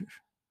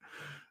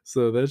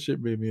 So that shit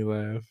made me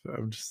laugh.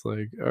 I'm just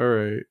like, all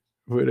right,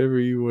 whatever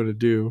you want to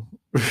do.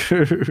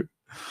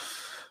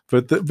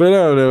 But I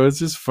don't know, it's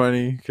just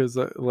funny because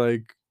I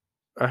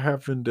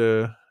happen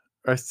to,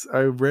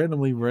 I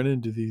randomly run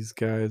into these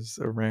guys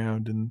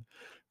around, and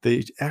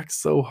they act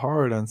so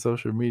hard on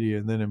social media,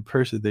 and then in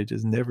person they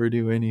just never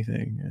do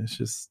anything. It's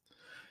just,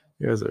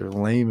 you guys are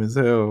lame as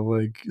hell.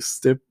 Like,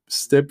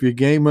 step your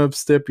game up,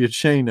 step your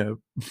chain up.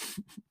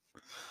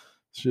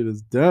 Shit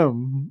is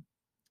dumb.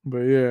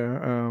 But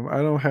yeah,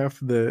 I don't have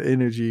the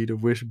energy to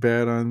wish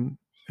bad on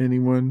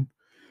anyone.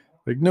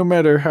 Like, no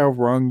matter how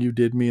wrong you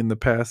did me in the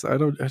past, I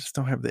just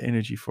don't have the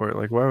energy for it.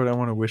 Like, why would I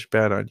want to wish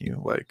bad on you?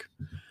 Like,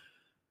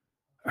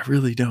 I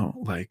really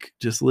don't. Like,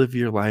 just live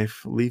your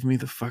life. Leave me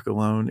the fuck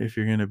alone if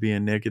you're gonna be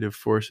a negative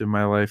force in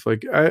my life.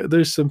 Like,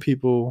 there's some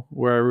people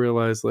where I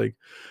realize, like,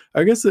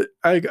 I guess for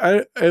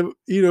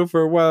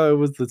a while I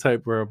was the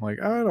type where I'm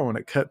like, I don't want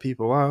to cut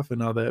people off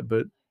and all that,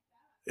 but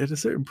at a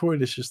certain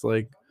point, it's just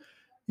like,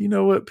 you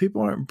know what?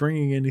 People aren't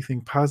bringing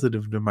anything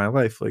positive to my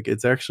life. Like,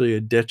 it's actually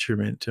a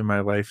detriment to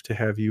my life to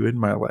have you in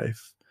my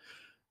life.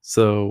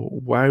 So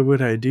why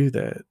would I do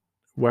that?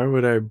 Why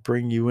would I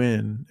bring you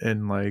in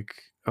and like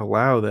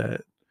allow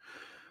that?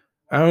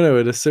 I don't know.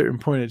 At a certain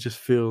point, it just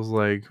feels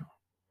like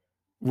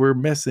we're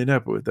messing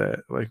up with that.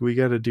 Like, we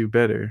got to do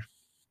better.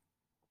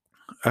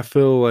 I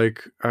feel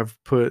like I've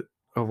put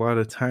a lot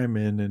of time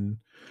in, and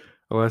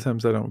a lot of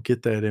times I don't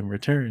get that in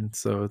return.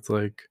 So it's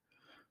like,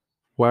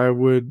 why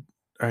would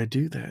I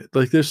do that?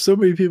 Like, there's so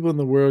many people in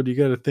the world. You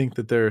got to think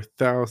that there are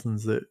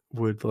thousands that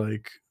would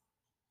like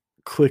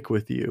click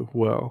with you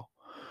well.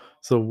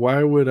 So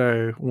why would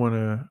I want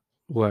to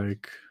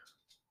like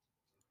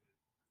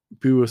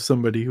be with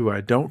somebody who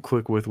I don't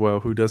click with well,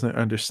 who doesn't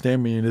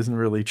understand me and isn't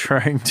really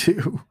trying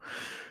to,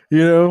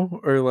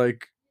 or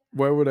like,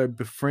 why would I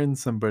befriend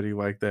somebody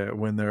like that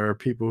when there are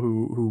people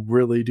who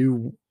really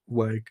do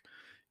like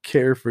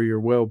care for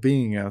your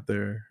well-being out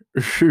there?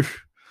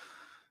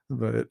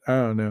 But I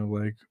don't know,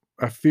 like,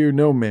 I fear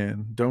no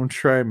man. Don't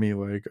try me.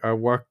 Like, I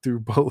walk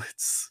through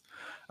bullets.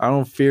 I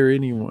don't fear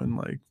anyone.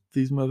 Like,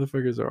 these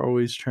motherfuckers are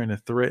always trying to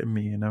threaten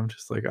me, and I'm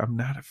just like, I'm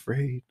not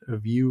afraid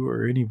of you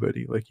or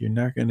anybody. Like, you're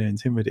not going to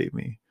intimidate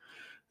me.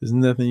 There's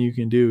nothing you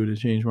can do to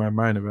change my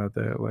mind about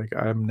that. Like,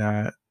 I'm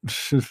not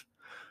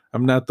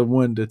I'm not the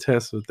one to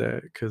test with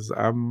that, because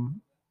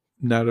I'm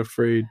not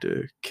afraid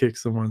to kick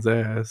someone's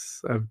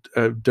ass.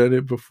 I've done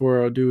it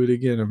before. I'll do it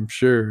again, I'm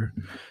sure,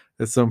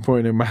 at some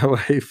point in my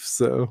life.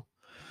 So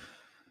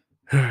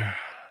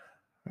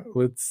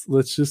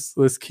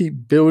let's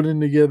keep building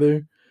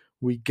together.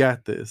 We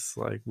got this.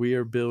 Like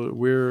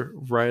we're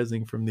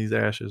rising from these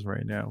ashes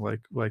right now.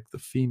 Like the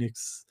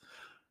phoenixes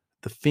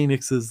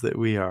that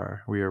we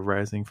are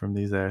rising from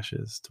these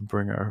ashes to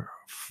bring our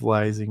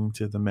flying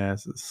to the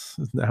masses.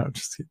 Now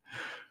just kidding.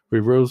 We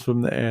rose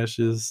from the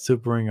ashes to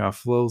bring our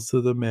flows to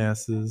the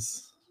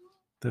masses.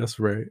 That's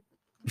right.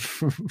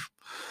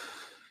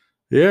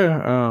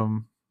 Yeah.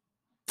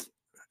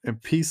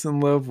 And peace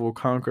and love will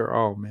conquer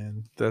all,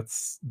 man.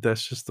 That's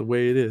just the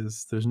way it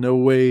is. There's no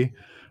way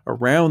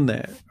around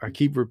that. I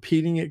keep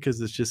repeating it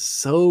because it's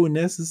just so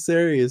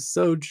necessary. It's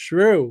so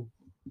true.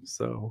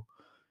 So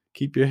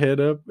keep your head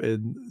up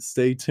and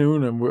stay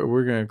tuned. And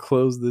we're gonna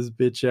close this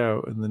bitch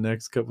out in the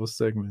next couple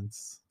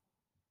segments.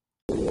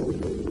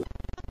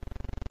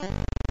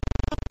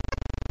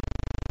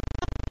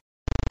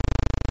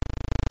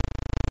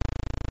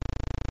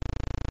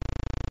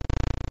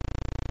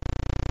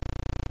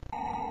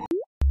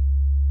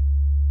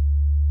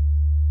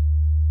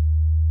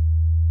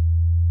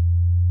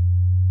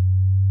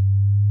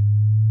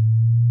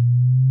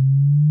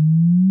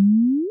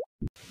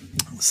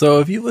 So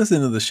if you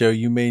listen to the show,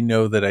 you may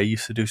know that I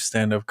used to do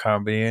stand-up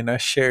comedy, and I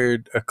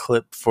shared a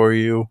clip for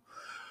you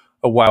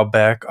a while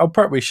back. I'll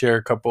probably share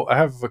a couple. I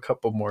have a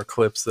couple more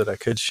clips that I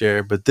could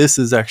share, but this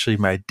is actually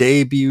my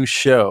debut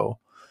show.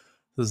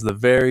 This is the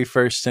very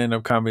first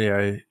stand-up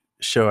comedy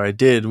show I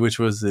did, which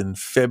was in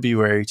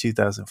February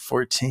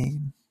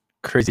 2014.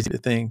 Crazy to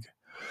think.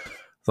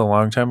 It's a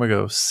long time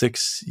ago.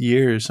 6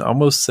 years,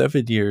 almost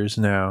 7 years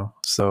now.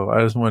 So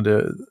I just wanted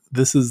to,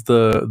 this is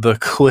the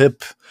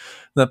clip.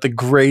 Not the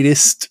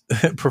greatest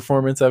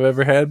performance I've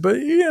ever had, but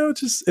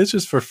it's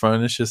just for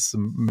fun. It's just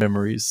some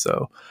memories.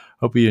 So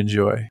hope you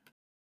enjoy.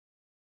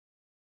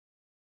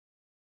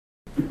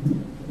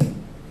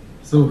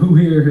 So who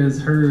here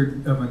has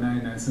heard of a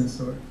 99-cent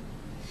store?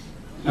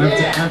 I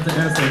have to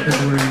ask that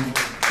because we're in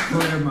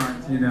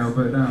Claremont,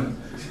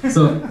 but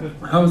so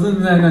I was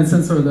in the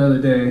 99-cent store the other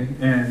day,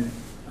 and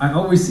I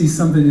always see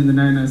something in the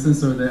 99-cent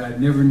store that I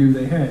never knew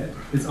they had.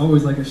 It's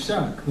always like a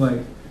shock.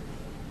 Like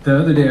the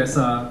other day I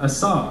saw a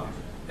saw.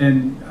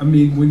 And I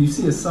mean, when you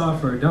see a saw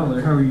for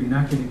 $1, how are you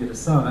not going to get a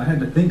saw? I had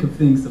to think of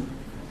things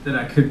that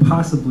I could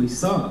possibly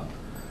saw,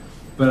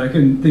 but I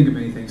couldn't think of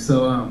anything.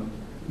 So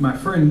my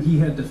friend, he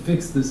had to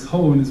fix this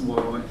hole in his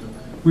wall. And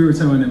we were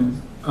telling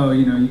him, oh,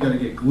 you got to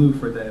get glue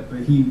for that. But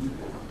he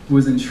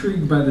was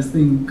intrigued by this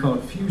thing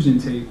called fusion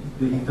tape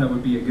that he thought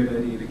would be a good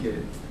idea to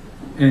get.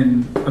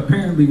 And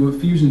apparently what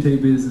fusion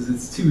tape is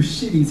it's two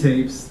shitty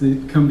tapes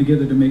that come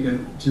together to make a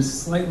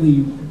just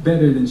slightly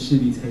better than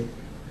shitty tape.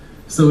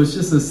 So it's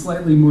just a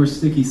slightly more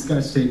sticky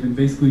Scotch tape, and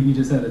basically he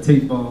just had a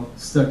tape ball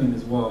stuck in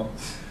his wall.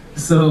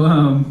 So,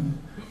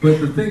 but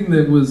the thing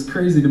that was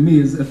crazy to me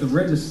is at the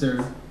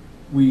register,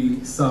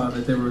 we saw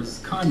that there was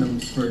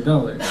condoms for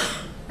 $1,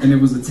 and it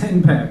was a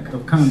 10-pack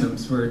of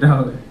condoms for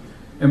 $1.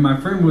 And my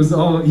friend was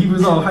all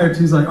hyped.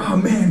 He was like, "Oh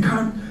man,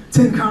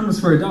 10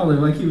 condoms for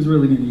 $1!" Like he was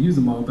really going to use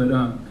them all. But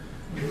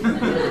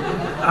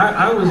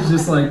I was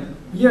just like,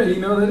 yeah,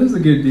 that is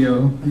a good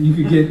deal.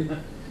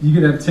 You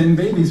could have 10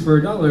 babies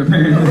for $1,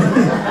 apparently.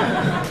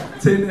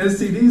 10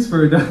 STDs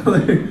for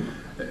 $1.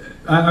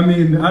 I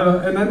mean,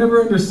 I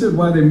never understood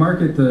why they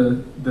market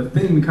the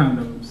thin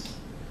condoms.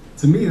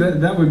 To me,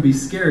 that would be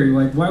scary.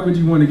 Like, why would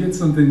you want to get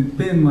something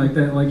thin like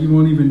that? Like, you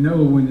won't even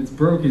know when it's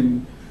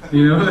broken, I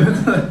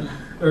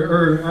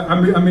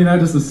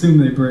just assume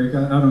they break.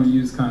 I don't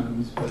use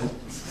condoms, but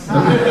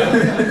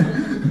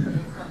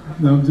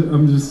no,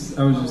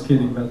 I was just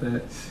kidding about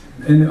that.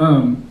 And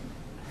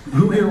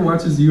who here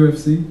watches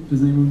UFC?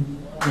 Does anyone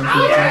watch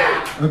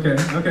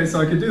UFC? Okay, so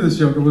I could do this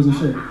joke. I wasn't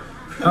sure.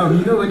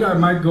 The guy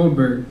Mike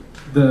Goldberg,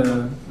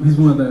 he's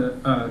one of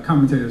the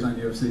commentators on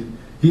UFC.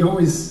 He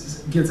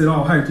always gets it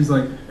all hyped. He's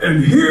like,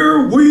 and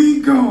here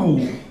we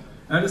go.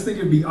 I just think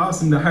it'd be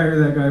awesome to hire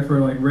that guy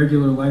for like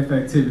regular life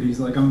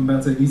activities. Like I'm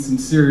about to eat some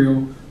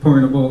cereal,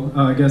 pouring a bowl.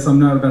 I guess I'm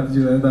not about to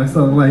do that. I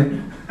saw the light.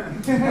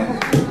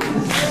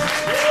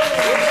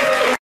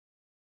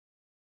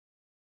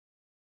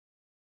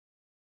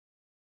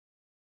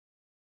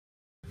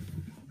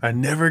 I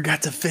never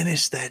got to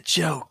finish that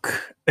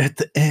joke at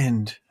the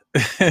end.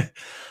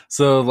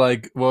 So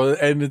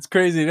and it's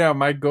crazy now.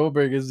 Mike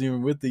Goldberg isn't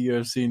even with the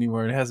UFC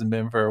anymore and hasn't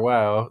been for a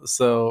while.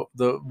 So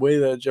the way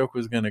that joke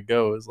was going to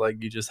go is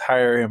like you just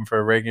hire him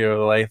for regular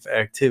life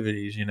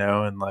activities,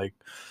 and like,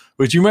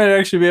 which you might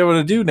actually be able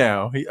to do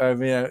now.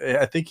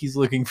 I think he's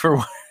looking for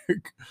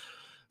work.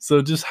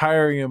 So just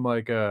hiring him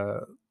like,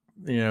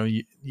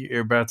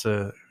 you're about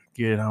to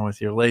get on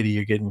with your lady.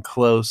 You're getting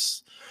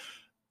close.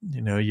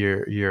 You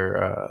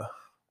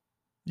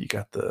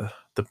got the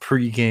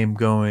pregame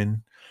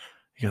going,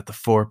 you got the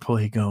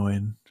foreplay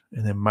going,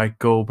 and then Mike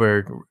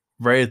Goldberg,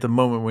 right at the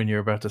moment when you're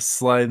about to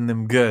slide in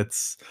them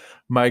guts,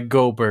 Mike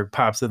Goldberg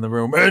pops in the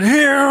room, and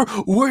here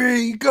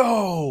we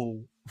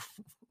go.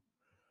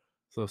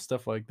 So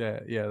stuff like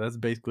that. Yeah, that's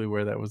basically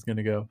where that was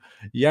gonna go.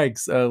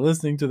 Yikes!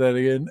 Listening to that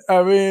again.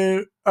 I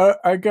mean,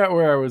 I got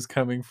where I was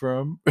coming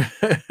from.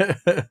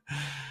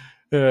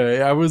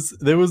 I was.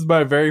 That was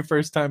my very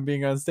first time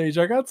being on stage.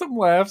 I got some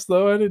laughs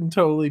though. I didn't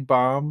totally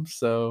bomb.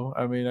 So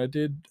I mean, I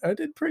did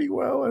pretty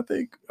well. I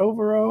think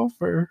overall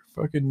for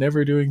fucking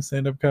never doing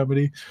stand up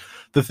comedy.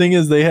 The thing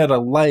is, they had a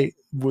light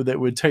that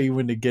would tell you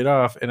when to get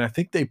off, and I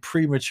think they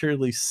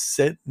prematurely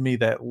sent me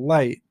that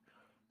light.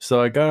 So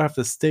I got off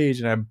the stage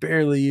and I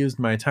barely used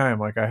my time.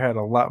 Like I had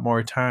a lot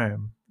more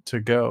time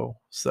to go.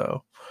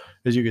 So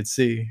as you could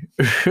see,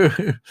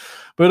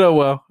 but oh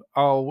well,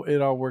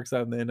 it all works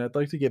out in the end. I'd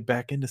like to get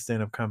back into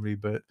stand-up comedy,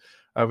 but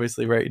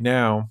obviously right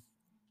now,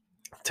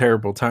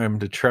 terrible time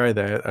to try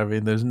that. I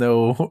mean,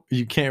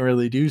 you can't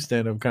really do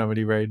stand-up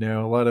comedy right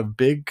now. A lot of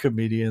big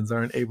comedians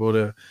aren't able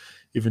to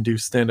even do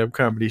stand-up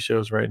comedy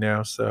shows right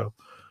now. So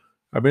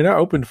I mean, I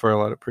opened for a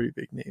lot of pretty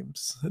big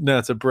names.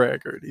 Not to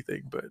brag or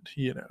anything, but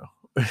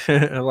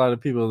a lot of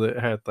people that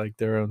had like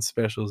their own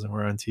specials and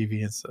were on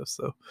TV and stuff.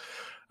 So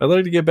I'd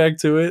like to get back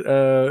to it.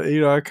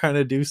 I kind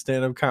of do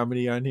stand-up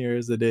comedy on here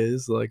as it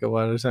is. Like a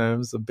lot of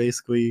times I'm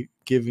basically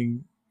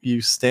giving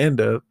you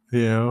stand-up,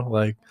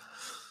 like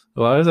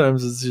a lot of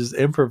times it's just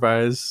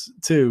improvise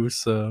too.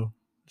 So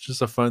it's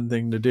just a fun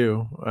thing to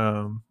do.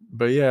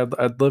 But yeah,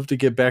 I'd love to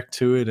get back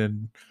to it,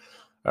 and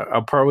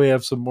I'll probably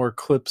have some more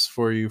clips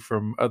for you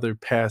from other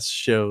past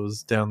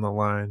shows down the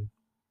line.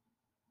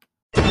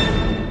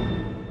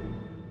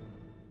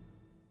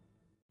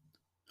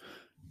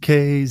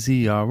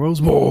 KZRO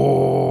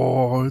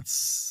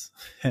Sports.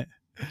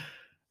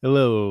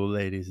 Hello,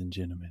 ladies and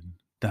gentlemen,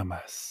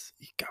 damas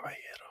y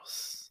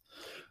caballeros.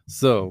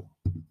 So,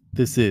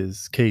 this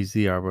is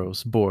KZRO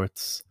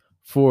Sports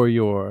for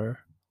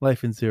your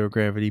Life in Zero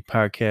Gravity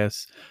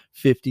podcast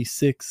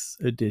 56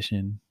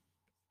 edition.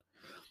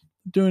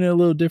 Doing it a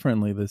little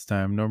differently this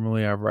time.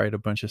 Normally I write a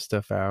bunch of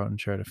stuff out and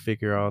try to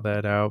figure all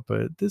that out,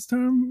 but this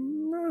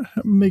time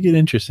make it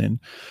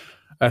interesting.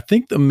 I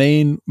think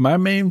my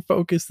main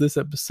focus this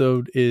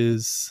episode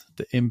is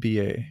the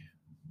NBA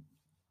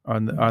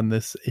on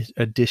this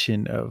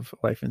edition of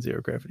Life in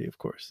Zero Gravity, of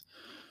course.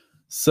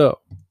 So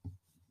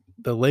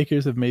the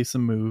Lakers have made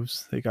some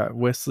moves. They got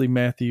Wesley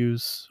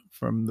Matthews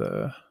from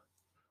the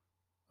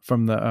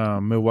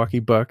Milwaukee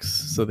Bucks,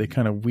 so they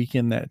kind of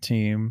weakened that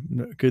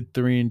team. Good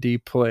 3-and-D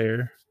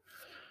player,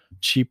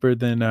 cheaper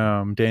than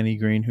Danny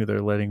Green, who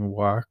they're letting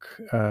walk.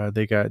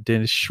 They got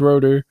Dennis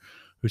Schroeder,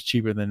 who's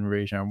cheaper than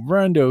Rajon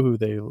Rondo, who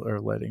they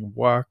are letting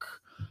walk.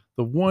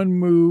 The one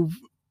move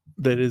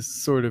that is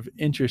sort of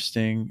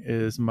interesting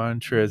is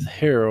Montrezl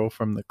Harrell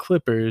from the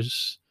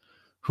Clippers,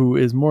 who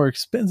is more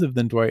expensive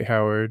than Dwight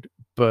Howard,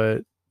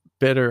 but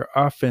better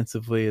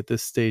offensively at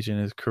this stage in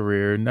his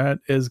career, not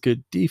as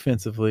good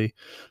defensively.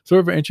 Sort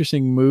of an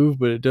interesting move,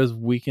 but it does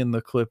weaken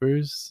the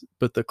Clippers.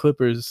 But the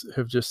Clippers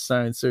have just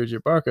signed Serge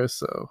Ibaka,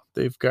 so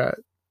they've got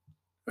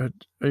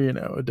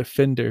a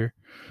defender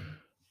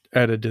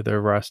added to their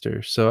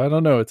roster. So I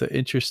don't know. It's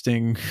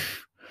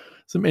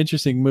some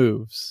interesting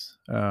moves.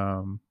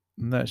 I'm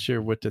not sure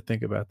what to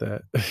think about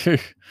that.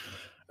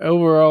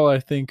 Overall, I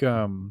think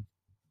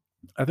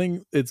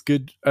it's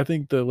good. I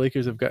think the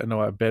Lakers have gotten a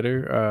lot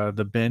better.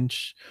 The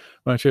bench,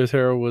 Montrezl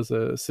Harrell was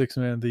a 6th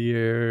man of the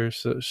year.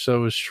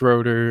 So was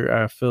Schroeder.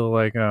 I feel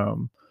like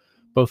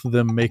both of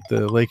them make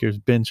the Lakers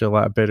bench a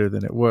lot better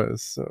than it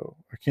was. So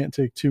I can't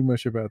take too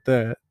much about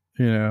that.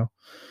 I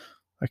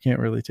can't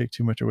really take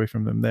too much away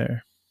from them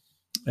there.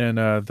 And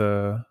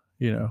the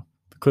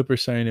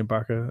Clippers signing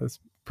Ibaka, that's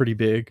pretty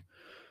big.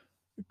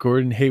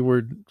 Gordon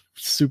Hayward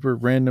super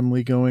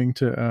randomly going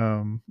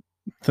to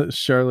the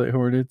Charlotte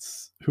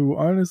Hornets, who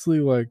honestly,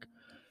 like,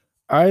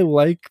 I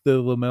like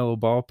the LaMelo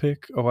Ball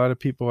pick. A lot of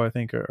people I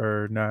think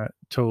are not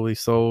totally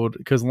sold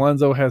because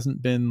Lonzo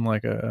hasn't been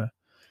like a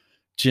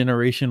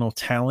generational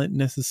talent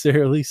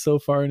necessarily so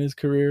far in his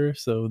career.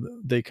 So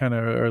they kind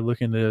of are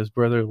looking at his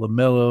brother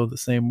LaMelo the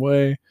same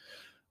way.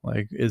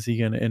 Like, is he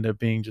going to end up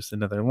being just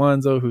another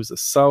Lonzo who's a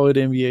solid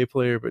NBA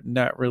player, but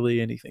not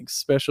really anything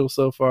special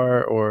so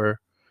far?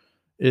 Or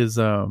is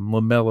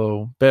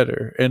LaMelo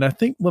better? And I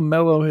think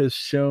LaMelo has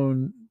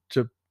shown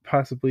to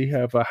possibly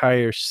have a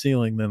higher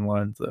ceiling than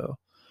Lonzo.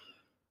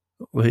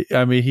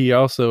 I mean, he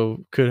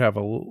also could have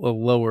a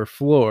lower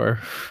floor.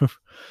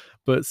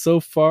 But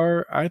so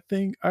far, I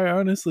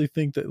honestly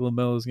think that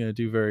LaMelo is going to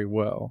do very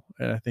well.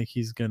 And I think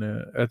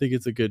I think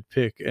it's a good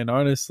pick. And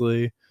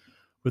honestly,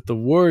 with the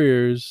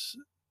Warriors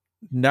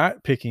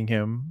not picking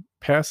him,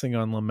 passing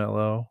on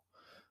LaMelo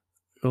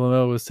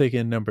was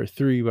taken number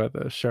 3 by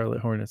the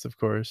Charlotte Hornets, of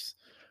course.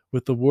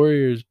 With the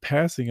Warriors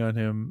passing on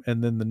him,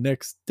 and then the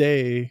next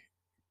day,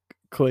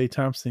 Klay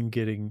Thompson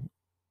getting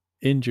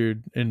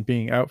injured and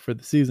being out for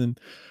the season,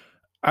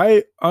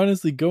 I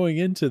honestly, going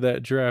into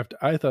that draft,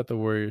 I thought the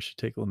Warriors should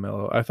take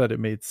LaMelo. I thought it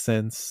made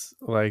sense,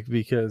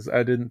 because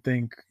I didn't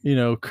think,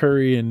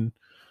 Curry and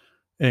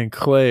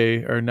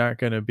Klay are not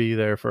going to be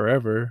there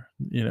forever.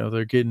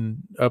 They're getting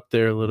up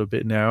there a little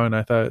bit now, and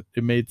I thought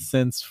it made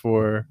sense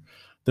for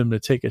them to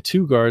take a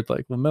 2 guard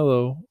like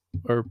LaMelo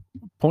or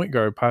point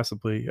guard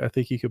possibly. I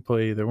think he could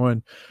play either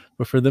one.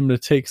 But for them to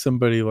take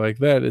somebody like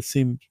that, it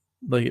seemed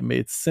like it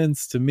made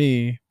sense to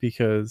me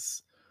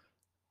because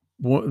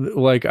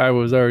like I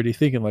was already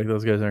thinking like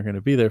those guys aren't going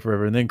to be there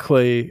forever. And then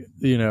Clay,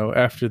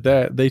 after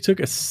that, they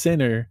took a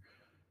center,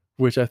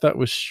 which I thought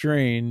was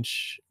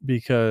strange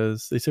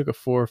because they took a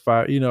 4 or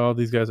 5, all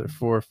these guys are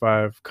 4 or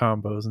 5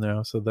 combos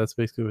now. So that's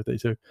basically what they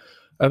took.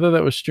 I thought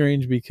that was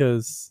strange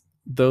because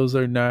those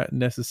are not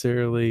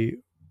necessarily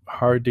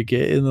hard to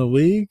get in the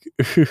league.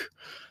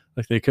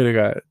 Like they could have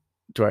got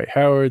Dwight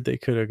Howard. They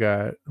could have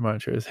got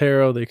Montrezl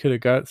Harrell. They could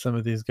have got some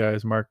of these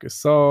guys, Marc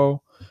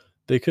Gasol.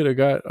 They could have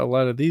got a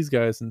lot of these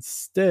guys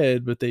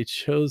instead, but they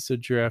chose to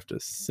draft a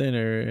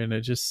center, and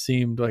it just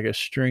seemed like a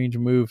strange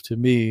move to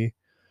me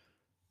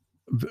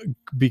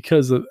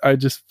because I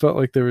just felt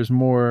like there was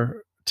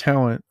more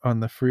talent on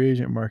the free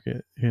agent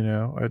market.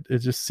 It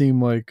just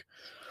seemed like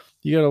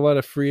you got a lot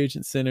of free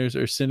agent centers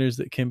or centers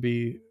that can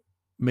be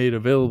made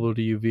available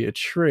to you via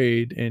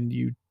trade, and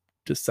you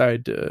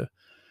decide to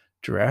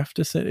draft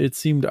a center. It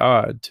seemed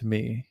odd to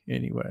me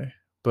anyway,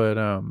 but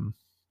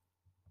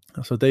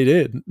that's what they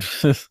did.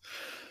 The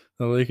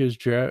Lakers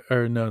draft,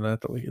 or no,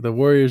 not the Lakers. The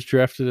Warriors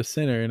drafted a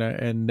center,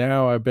 and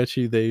now I bet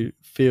you they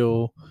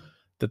feel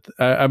that.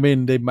 I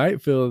mean, they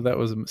might feel that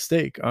was a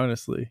mistake,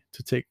 honestly,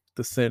 to take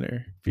the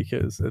center,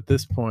 because at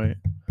this point,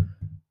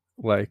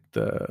 like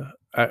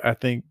I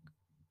think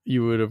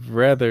you would have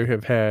rather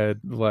have had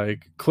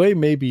like Clay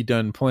may be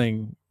done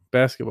playing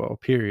basketball.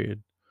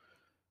 Period.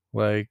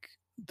 Like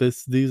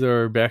these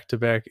are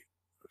back-to-back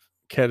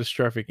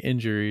catastrophic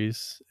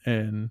injuries,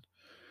 and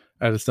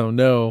I just don't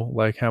know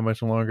like how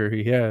much longer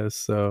he has.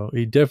 So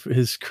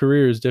his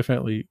career is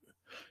definitely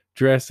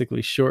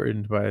drastically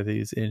shortened by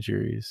these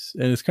injuries,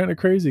 and it's kind of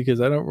crazy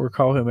because I don't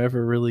recall him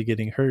ever really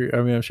getting hurt.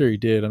 I mean, I'm sure he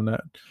did. I'm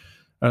not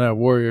a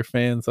Warrior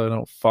fan, so I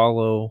don't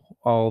follow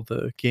all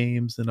the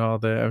games and all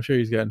that. I'm sure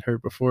he's gotten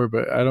hurt before,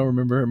 but I don't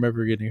remember him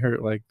ever getting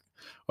hurt. Like,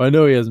 well, I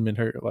know he hasn't been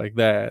hurt like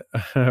that.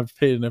 I've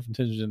paid enough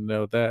attention to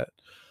know that.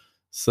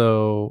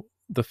 So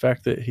the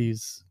fact that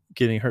he's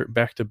getting hurt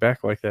back to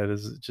back like that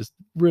is just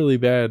really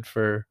bad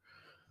for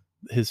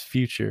his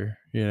future,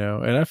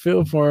 and I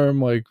feel for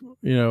him. Like,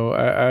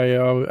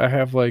 I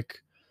have like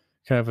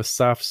kind of a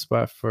soft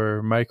spot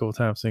for Michael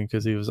Thompson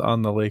because he was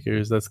on the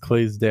Lakers. That's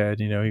Clay's dad.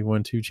 He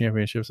won 2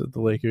 championships at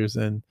the Lakers,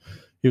 and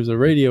he was a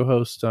radio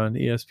host on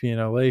ESPN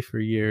LA for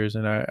years.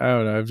 And I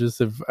don't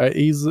know.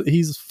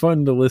 He's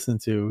fun to listen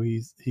to.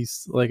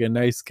 He's like a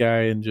nice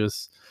guy, and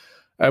just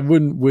I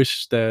wouldn't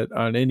wish that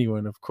on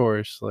anyone, of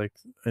course, like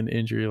an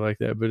injury like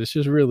that. But it's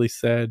just really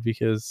sad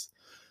because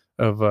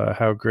of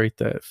how great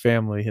that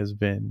family has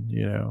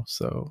been,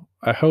 So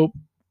I hope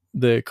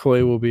that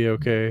Clay will be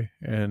okay,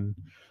 and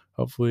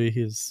hopefully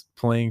his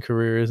playing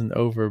career isn't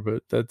over,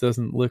 but that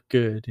doesn't look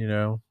good,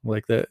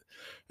 like that.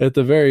 At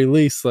the very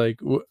least,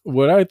 like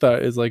what I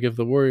thought is like if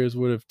the Warriors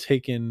would have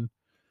taken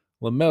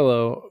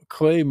LaMelo,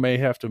 Clay may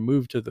have to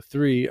move to the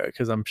 3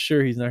 because I'm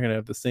sure he's not going to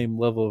have the same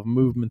level of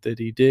movement that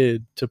he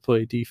did to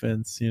play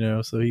defense,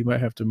 so he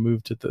might have to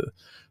move to the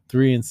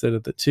 3 instead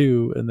of the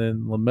 2, and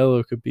then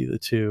LaMelo could be the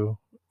 2.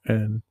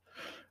 And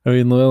I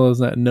mean, LaMelo's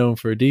not known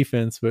for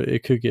defense, but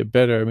it could get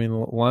better. I mean,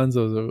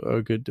 Lonzo's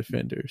a good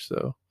defender,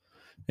 so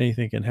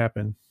anything can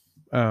happen.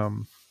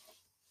 And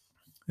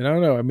I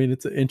don't know. I mean,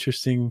 it's an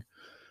interesting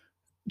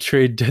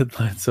trade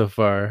deadline so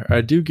far.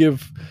 I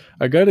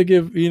gotta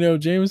give,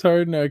 James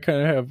Harden, I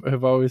kind of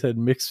have always had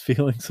mixed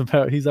feelings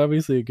about. He's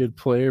obviously a good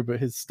player,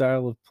 but his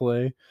style of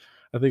play,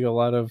 I think a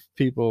lot of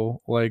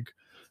people like,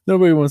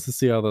 nobody wants to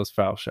see all those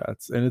foul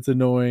shots, and it's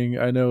annoying.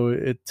 I know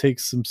it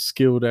takes some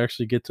skill to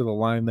actually get to the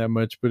line that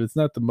much, but it's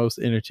not the most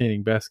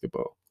entertaining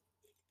basketball.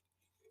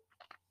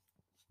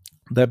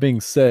 That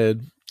being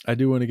said, I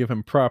do want to give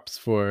him props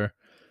for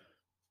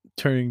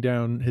turning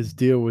down his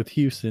deal with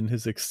Houston,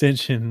 his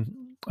extension,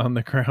 on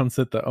the grounds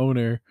that the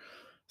owner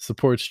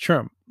supports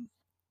Trump.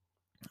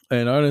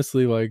 And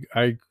honestly, like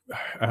I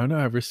don't know,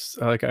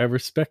 I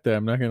respect that.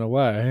 I'm not gonna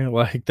lie.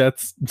 Like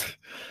that's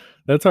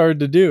hard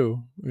to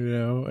do,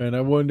 and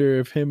I wonder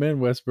if him and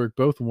Westbrook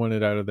both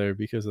wanted out of there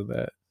because of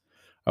that.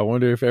 I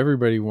wonder if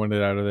everybody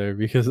wanted out of there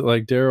because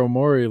like Daryl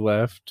Morey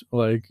left.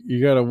 Like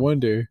you gotta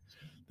wonder,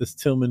 this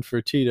Tillman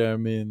Fertitta, I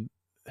mean,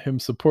 him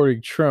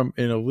supporting Trump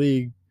in a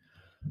league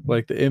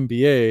like the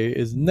NBA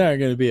is not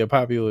going to be a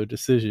popular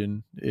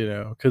decision,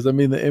 because I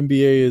mean the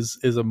NBA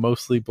is a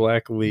mostly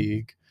black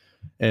league,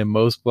 and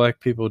most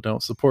black people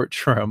don't support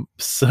Trump,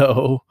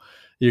 so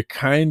you're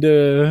kind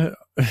of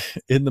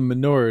in the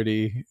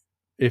minority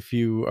if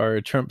you are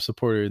a Trump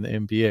supporter in the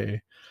NBA.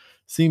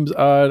 Seems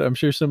odd. I'm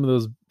sure some of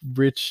those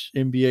rich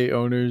NBA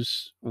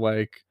owners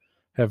like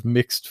have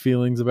mixed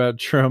feelings about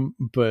Trump,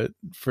 but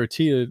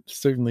Fertitta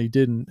certainly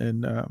didn't,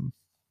 and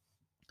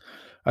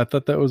I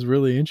thought that was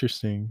really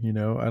interesting.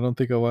 I don't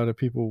think a lot of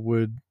people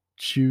would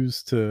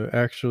choose to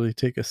actually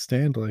take a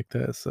stand like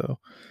that. So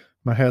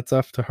my hat's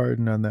off to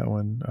Harden on that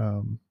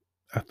one.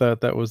 I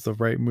thought that was the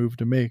right move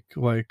to make.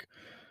 Like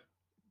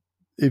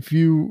if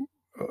you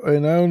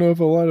and I don't know if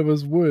a lot of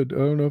us would. I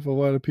don't know if a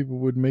lot of people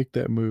would make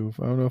that move.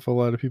 I don't know if a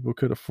lot of people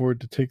could afford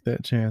to take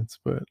that chance,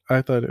 but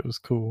I thought it was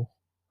cool.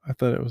 I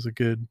thought it was a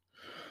good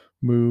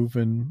move,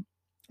 and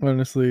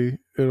honestly,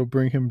 it'll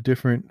bring him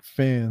different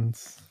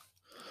fans.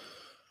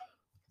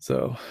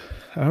 So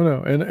I don't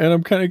know, and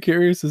I'm kind of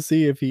curious to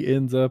see if he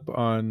ends up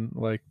on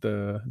like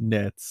the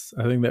Nets.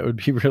 I think that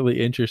would be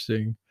really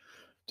interesting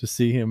to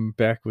see him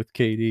back with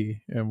KD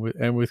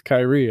and with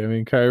Kyrie. I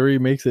mean, Kyrie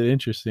makes it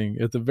interesting.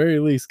 At the very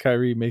least,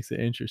 Kyrie makes it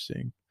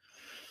interesting.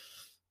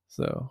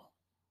 So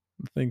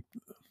I think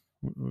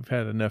we've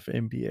had enough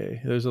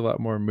NBA. There's a lot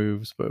more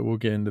moves, but we'll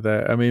get into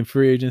that. I mean,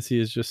 free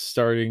agency is just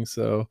starting,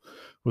 so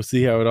we'll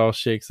see how it all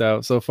shakes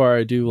out. So far,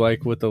 I do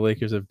like what the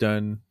Lakers have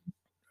done.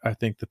 I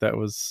think that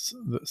was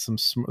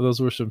those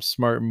were some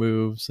smart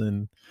moves,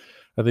 and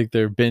I think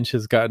their bench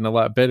has gotten a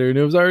lot better, and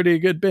it was already a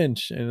good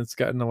bench, and it's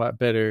gotten a lot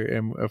better.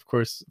 And of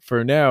course,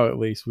 for now at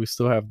least, we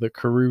still have the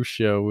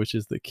Caruso, which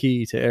is the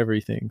key to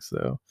everything.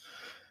 So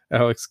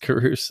Alex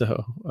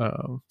Caruso,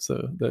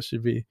 so that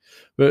should be.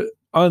 But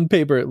on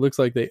paper, it looks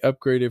like they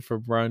upgraded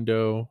from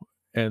Rondo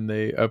and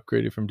they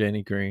upgraded from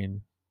Danny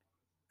Green,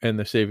 and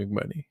they're saving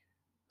money.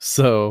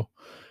 So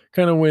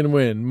kind of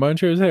win-win.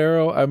 Montrezl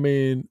Harrell, I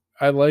mean,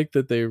 I like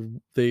that they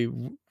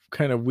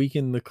kind of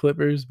weaken the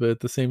Clippers, but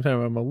at the same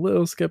time, I'm a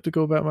little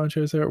skeptical about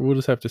Montrezl Harrell. We'll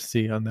just have to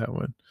see on that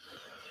one.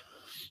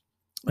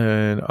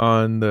 And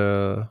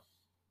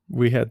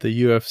we had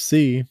the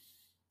UFC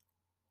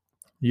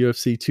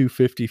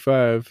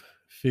 255,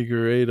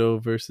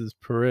 Figueiredo versus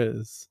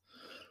Perez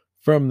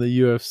from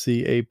the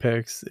UFC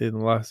Apex in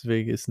Las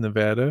Vegas,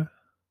 Nevada.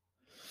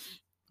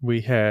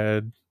 We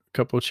had a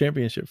couple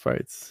championship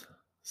fights.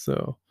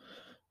 So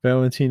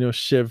Valentino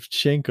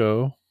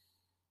Shevchenko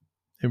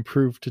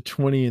improved to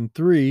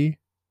 20-3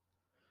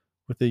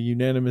 with a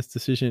unanimous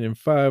decision in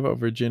 5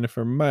 over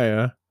Jennifer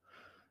Maia,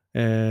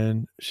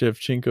 and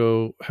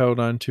Shevchenko held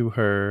on to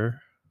her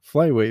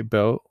flyweight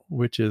belt,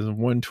 which is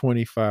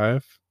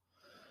 125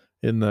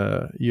 in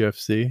the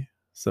UFC.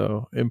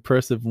 So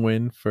impressive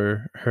win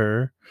for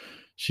her.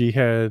 She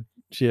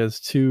has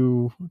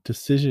 2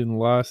 decision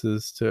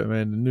losses to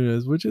Amanda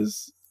Nunes, which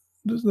is,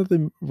 there's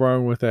nothing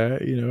wrong with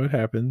that. You know, it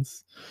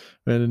happens.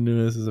 Amanda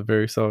Nunes is a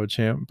very solid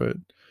champ, but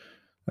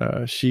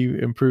she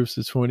improves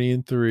to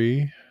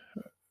 20-3,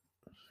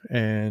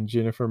 and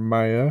Jennifer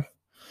Maia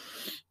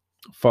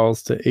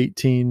falls to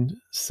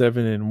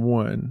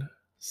 18-7-1.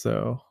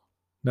 So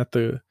not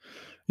the,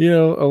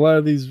 a lot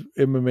of these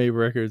MMA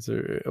records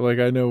are like,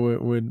 I know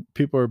when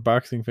people are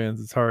boxing fans,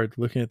 it's hard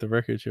looking at the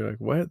records. You're like,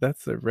 what?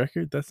 That's the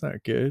record? That's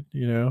not good,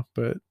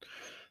 but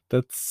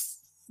that's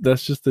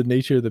just the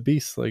nature of the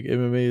beast. Like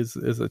MMA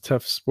is a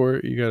tough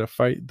sport. You got to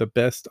fight the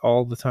best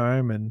all the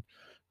time, and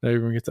not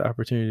everyone gets the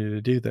opportunity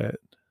to do that.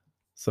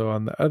 So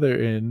on the other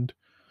end,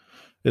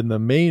 in the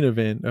main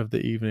event of the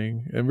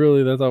evening, and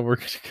really that's all we're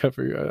going to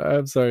cover.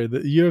 I'm sorry, the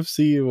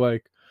UFC,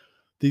 like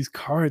these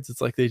cards,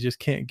 it's like they just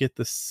can't get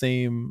the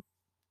same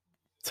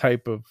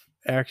type of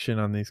action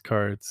on these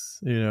cards.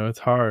 It's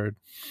hard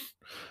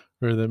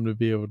for them to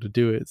be able to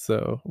do it.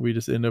 So we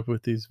just end up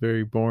with these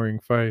very boring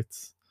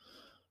fights.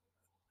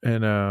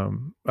 And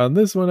on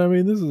this one, I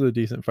mean, this is a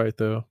decent fight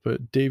though,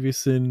 but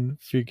Deiveson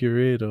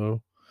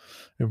Figueiredo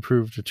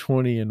improved to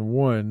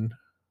 20-1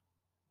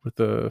 with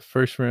a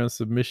first round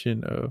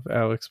submission of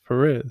Alex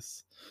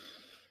Perez.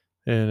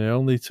 And it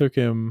only took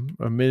him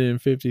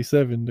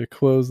 1:57 to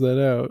close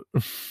that out.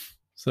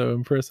 So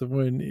impressive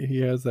win. He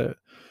has that.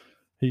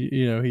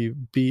 He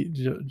beat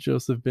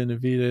Joseph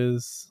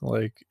Benavidez.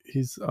 Like,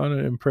 he's on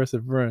an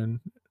impressive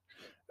run.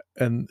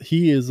 And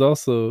he is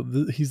also,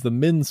 he's the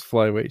men's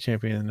flyweight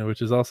champion,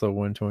 which is also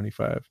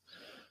 125.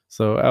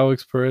 So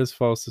Alex Perez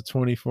falls to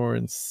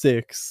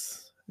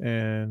 24-6,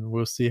 and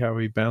we'll see how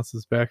he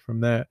bounces back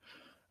from that.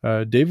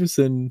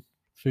 Deiveson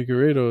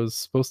Figueiredo is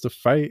supposed to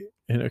fight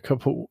in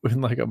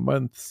like a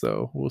month,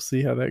 so we'll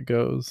see how that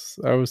goes.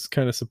 I was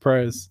kind of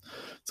surprised.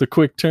 It's a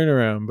quick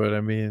turnaround, but I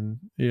mean,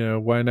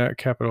 why not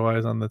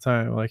capitalize on the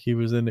time? Like, he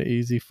was in an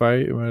easy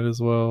fight, might as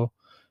well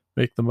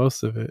make the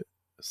most of it.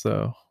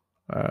 So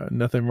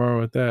nothing wrong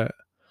with that.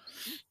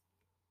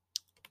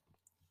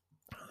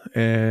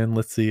 And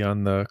let's see,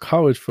 on the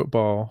college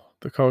football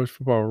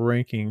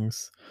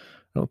rankings,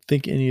 I don't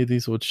think any of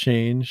these will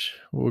change.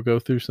 We'll go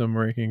through some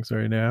rankings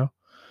right now.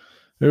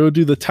 Maybe we'll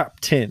do the top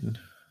 10,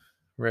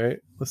 right?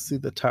 Let's see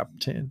the top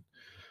 10.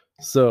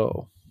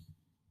 So,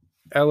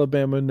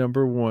 Alabama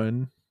number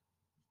 1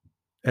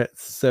 at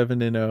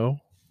 7-0.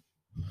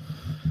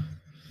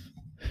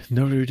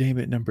 Notre Dame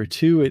at number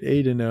 2 at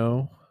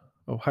 8-0.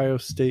 Ohio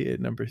State at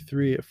number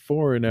 3 at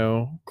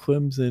 4-0.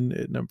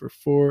 Clemson at number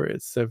 4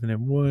 at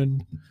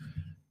 7-1.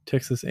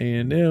 Texas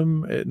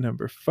A&M at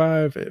number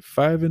 5 at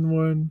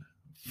 5-1.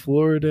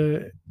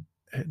 Florida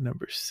at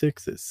number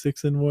 6 at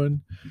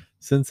 6-1.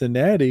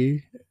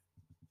 Cincinnati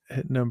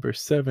at number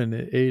 7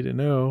 at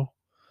 8-0.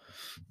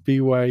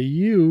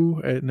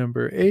 BYU at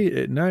number 8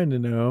 at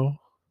 9-0.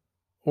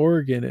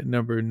 Oregon at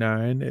number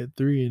 9 at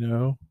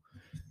 3-0.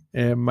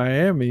 And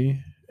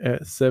Miami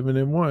at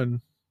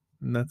 7-1.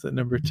 And that's at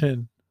number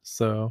 10.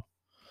 So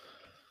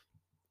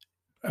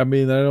I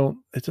mean,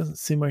 it doesn't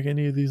seem like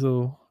any of these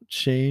will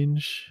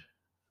change.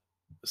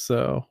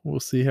 So we'll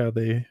see how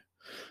I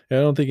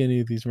don't think any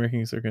of these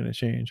rankings are going to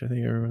change. I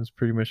think everyone's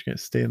pretty much going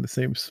to stay in the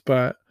same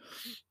spot.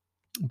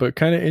 But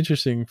kind of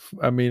interesting.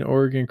 I mean,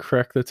 Oregon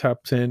cracked the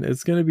top 10.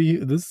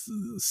 This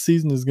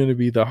season is going to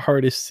be the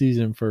hardest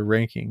season for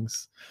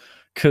rankings,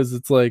 because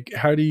it's like,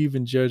 how do you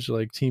even judge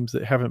like teams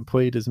that haven't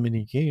played as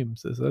many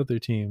games as other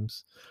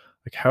teams?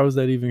 Like, how is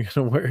that even going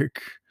to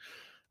work?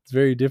 It's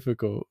very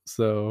difficult.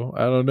 So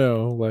I don't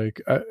know.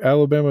 Like,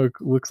 Alabama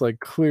looks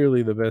like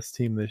clearly the best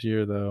team this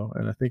year, though,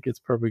 and I think it's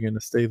probably going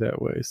to stay that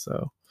way.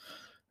 So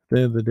at the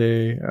end of the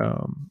day,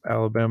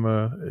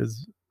 Alabama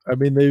is. I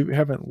mean, they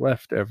haven't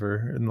left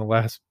ever in the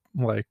last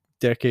like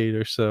decade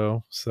or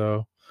so.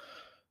 So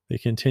they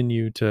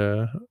continue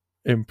to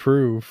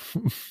improve.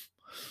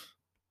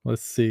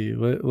 Let's see.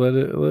 I'm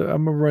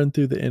gonna run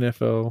through the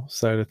NFL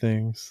side of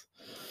things.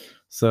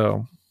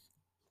 So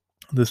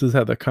this is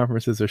how the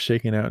conferences are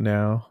shaking out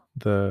now.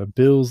 The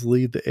Bills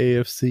lead the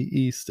AFC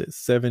East at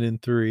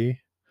 7-3,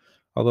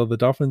 although the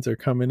Dolphins are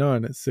coming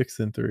on at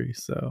 6-3.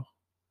 So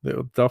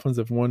the Dolphins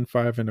have won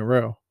 5 in a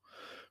row.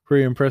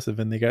 Pretty impressive,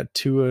 and they got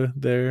Tua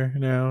there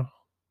now.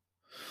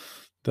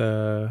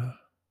 The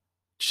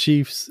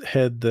Chiefs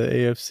head the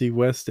AFC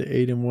West at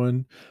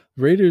 8-1.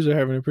 Raiders are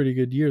having a pretty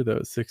good year though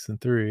at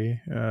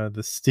 6-3.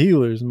 The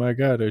Steelers, my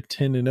God, are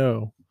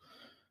 10-0.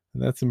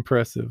 And that's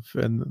impressive,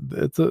 and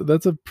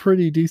that's a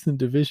pretty decent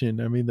division.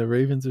 I mean, the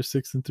Ravens are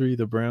 6-3,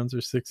 the Browns are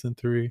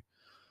 6-3.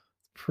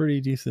 Pretty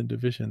decent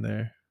division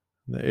there.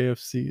 The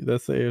AFC,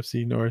 that's the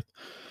AFC North.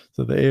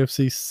 So the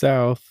AFC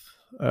South,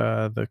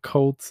 the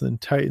Colts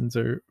and Titans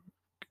are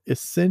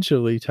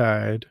essentially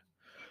tied.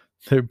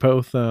 They're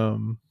both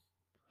the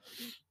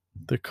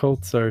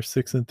Colts are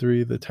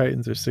 6-3, the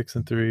Titans are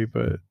 6-3,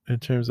 but in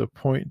terms of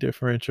point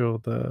differential,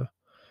 the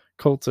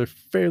Colts are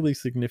fairly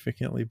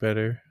significantly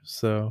better.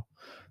 So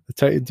the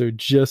Titans are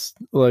just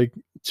like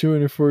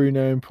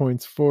 249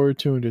 points for,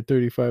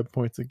 235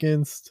 points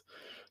against.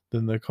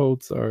 Then the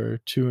Colts are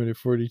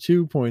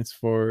 242 points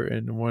for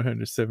and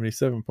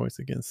 177 points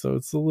against. So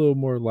it's a little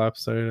more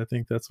lopsided. I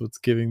think that's what's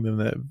giving them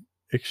that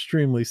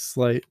extremely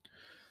slight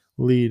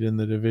lead in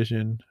the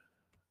division.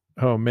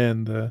 Oh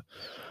man,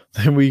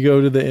 then we go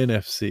to the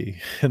NFC,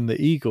 and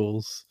the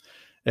Eagles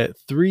at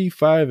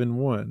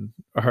 3-5-1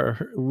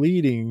 are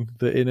leading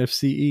the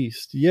NFC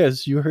East.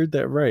 Yes, you heard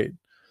that right.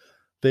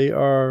 They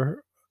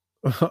are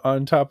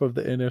on top of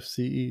the NFC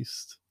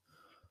East.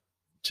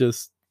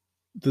 Just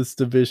this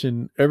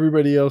division,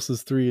 everybody else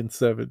is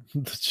 3-7.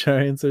 The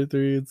Giants are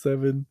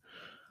 3-7.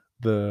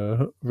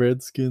 The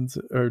Redskins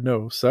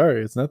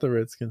it's not the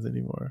Redskins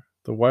anymore.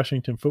 The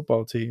Washington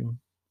football team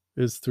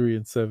is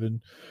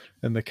 3-7,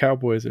 and the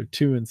Cowboys are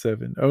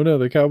 2-7. Oh no,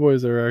 the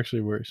Cowboys are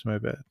actually worse. My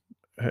bad.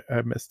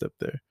 I messed up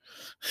there.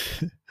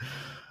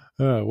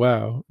 Oh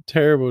wow,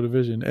 terrible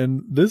division.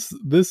 And this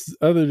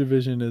other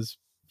division is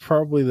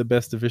probably the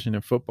best division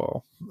in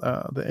football,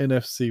 the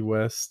NFC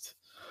West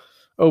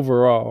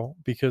overall,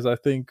 because I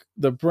think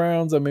the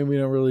Browns, I mean, we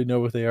don't really know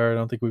what they are. I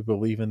don't think we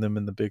believe in them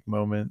in the big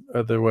moment.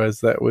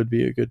 Otherwise, that would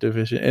be a good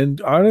division. And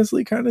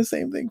honestly, kind of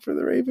same thing for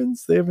the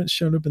Ravens. They haven't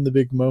shown up in the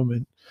big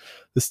moment.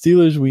 The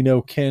Steelers, we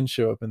know, can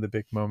show up in the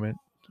big moment.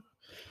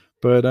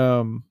 But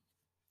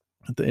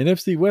the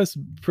NFC West,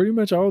 pretty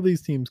much all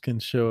these teams can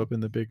show up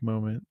in the big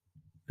moment.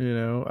 You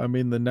know, I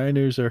mean, the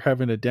Niners are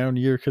having a down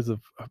year because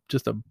of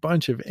just a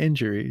bunch of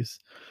injuries.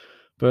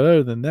 But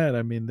other than that,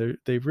 I mean,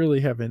 they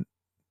really haven't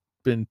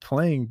been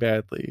playing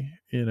badly.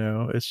 You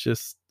know, it's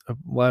just a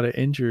lot of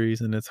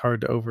injuries, and it's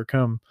hard to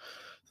overcome.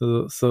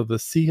 So the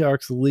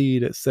Seahawks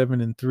lead at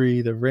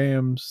 7-3. The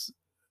Rams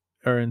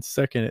are in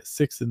second at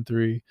 6-3.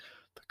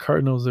 The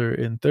Cardinals are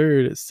in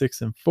third at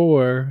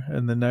 6-4,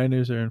 and the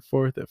Niners are in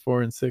fourth at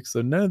 4-6.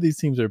 So none of these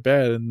teams are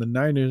bad. And the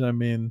Niners, I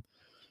mean,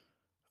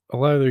 a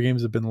lot of their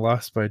games have been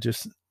lost by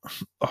just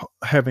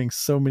having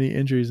so many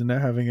injuries and not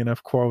having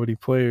enough quality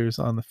players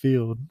on the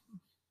field.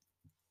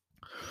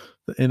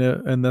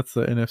 And that's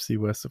the NFC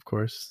West, of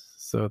course.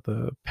 So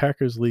the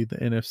Packers lead the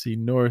NFC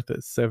North at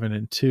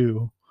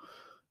 7-2,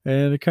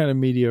 and kind of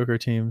mediocre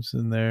teams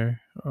in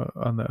there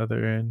on the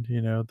other end.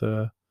 You know,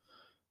 the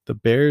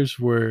Bears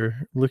were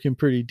looking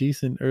pretty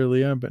decent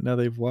early on, but now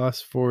they've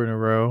lost 4 in a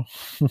row.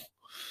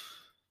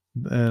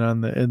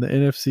 And in the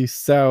NFC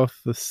South,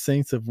 the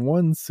Saints have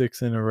won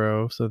 6 in a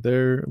row, so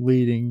they're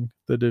leading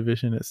the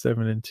division at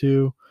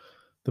 7-2.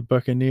 The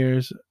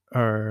Buccaneers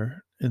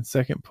are in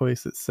second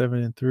place at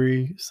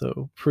 7-3,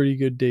 so pretty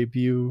good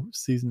debut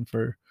season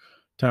for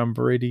Tom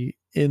Brady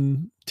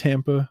in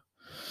Tampa.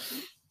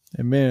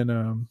 And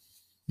man,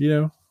 you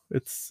know,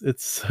 it's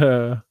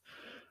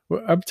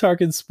I'm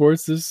talking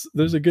sports.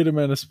 There's a good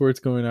amount of sports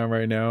going on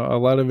right now. A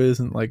lot of it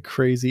isn't like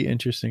crazy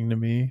interesting to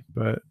me,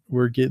 but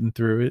we're getting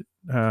through it.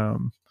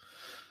 I'm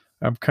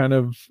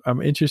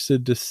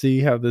interested to see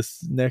how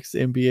this next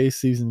NBA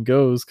season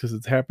goes, because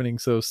it's happening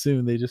so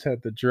soon. They just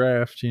had the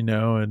draft, you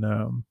know, and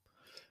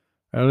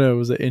I don't know, it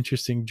was an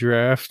interesting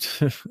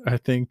draft. I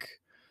think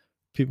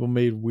people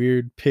made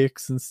weird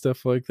picks and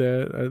stuff like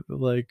that.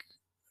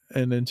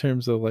 And in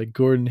terms of like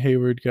Gordon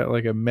Hayward got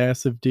like a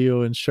massive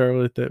deal in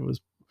Charlotte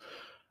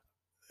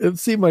it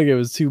seemed like it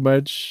was too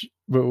much,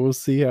 but we'll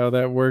see how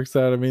that works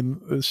out. I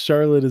mean,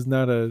 Charlotte is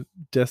not a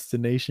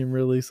destination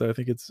really, so I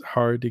think it's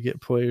hard to get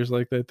players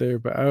like that there,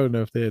 but I don't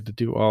know if they had to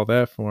do all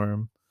that for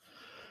him.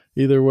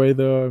 Either way,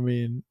 though, I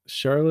mean,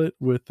 Charlotte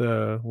with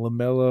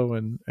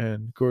LaMelo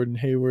and Gordon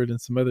Hayward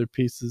and some other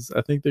pieces,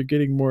 I think they're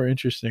getting more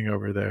interesting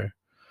over there.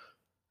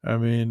 I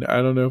mean,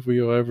 I don't know if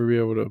we'll ever be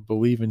able to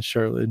believe in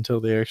Charlotte until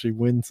they actually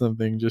win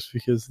something, just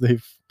because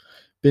they've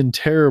been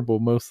terrible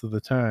most of the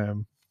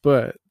time.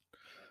 But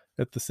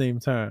at the same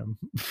time,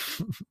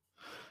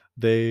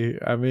 they've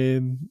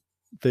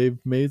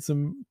made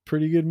some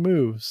pretty good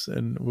moves,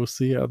 and we'll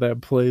see how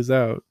that plays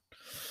out.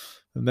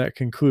 And that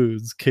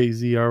concludes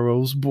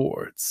KZRO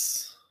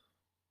Sports.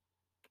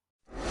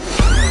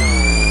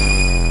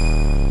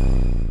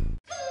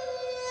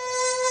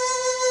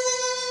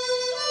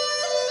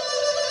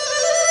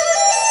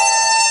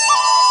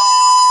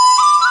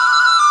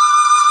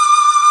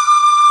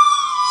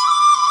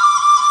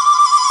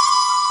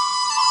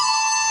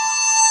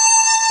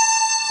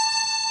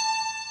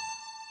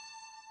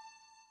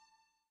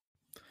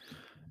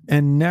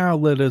 And now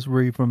let us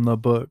read from the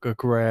book of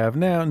Grav.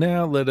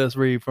 Now let us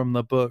read from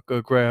the book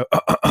of Grav.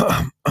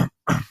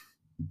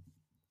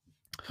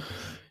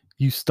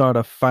 You start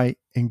a fight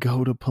and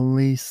go to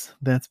police.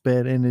 That's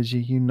bad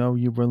energy, you know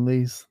you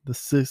release. The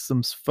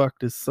system's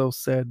fucked, it's so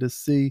sad to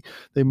see.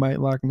 They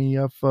might lock me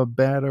up for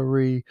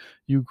battery.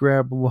 You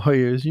grab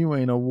lawyers, you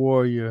ain't a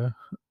warrior.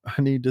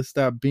 I need to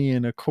stop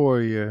being a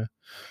courier.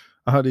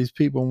 All these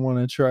people want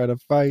to try to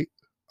fight.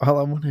 All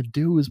I want to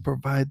do is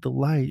provide the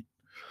light.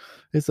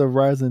 It's a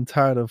rising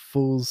tide of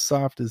fools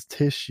soft as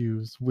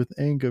tissues, with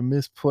anger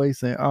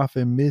misplaced and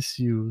often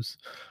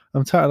misused.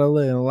 I'm tired of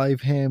letting life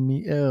hand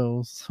me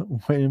ills,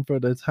 waiting for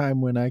the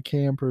time when I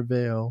can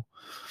prevail.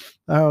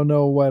 I don't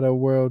know why the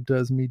world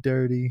does me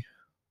dirty.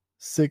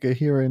 Sick of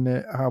hearing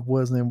that I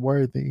wasn't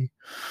worthy.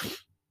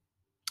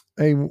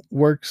 Ain't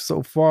worked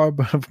so far,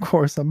 but of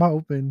course I'm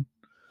hoping.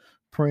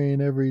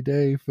 Praying every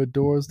day for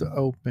doors to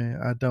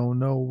open. I don't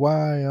know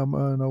why I'm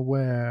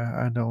unaware.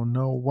 I don't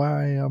know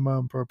why I'm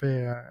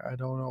unprepared. I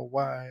don't know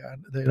why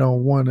they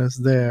don't want us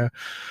there.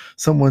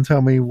 Someone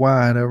tell me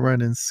why they're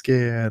running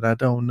scared. I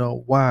don't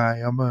know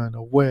why I'm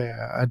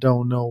unaware. I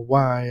don't know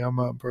why I'm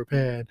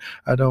unprepared.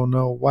 I don't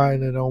know why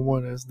they don't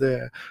want us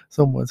there.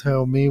 Someone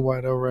tell me why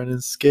they're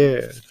running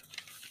scared.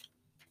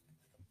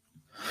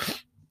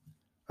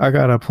 I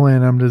got a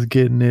plan, I'm just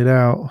getting it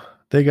out.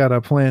 They got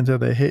a plan till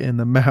they hit in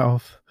the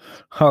mouth.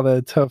 All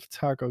that tough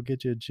talk will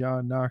get your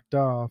jaw knocked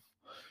off.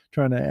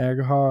 Trying to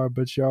act hard,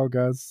 but y'all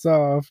got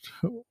soft.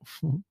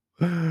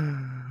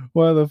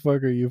 Why the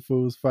fuck are you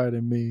fools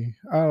fighting me?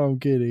 I don't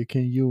get it.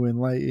 Can you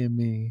enlighten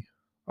me?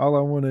 All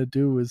I want to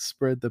do is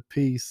spread the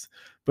peace,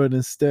 but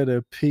instead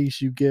of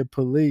peace, you get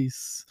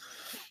police.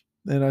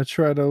 And I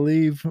try to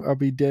leave, I'll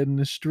be dead in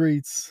the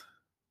streets.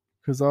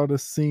 Because all the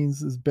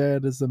scenes as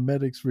bad as the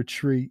medics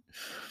retreat.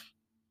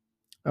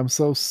 I'm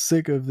so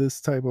sick of this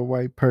type of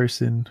white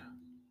person.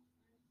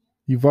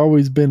 You've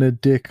always been a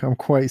dick, I'm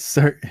quite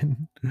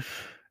certain.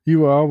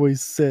 You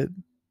always said,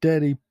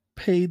 Daddy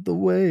paid the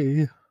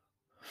way.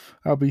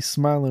 I'll be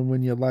smiling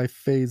when your life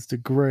fades to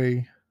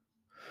gray.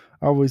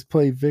 Always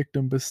play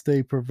victim but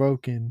stay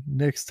provoking.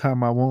 Next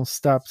time I won't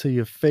stop till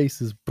your face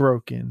is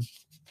broken.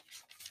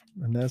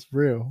 And that's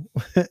real.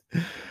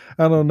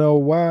 I don't know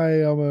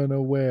why I'm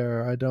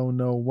unaware. I don't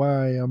know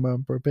why I'm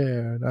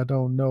unprepared. I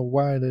don't know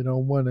why they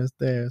don't want us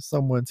there.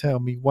 Someone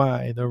tell me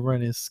why they're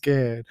running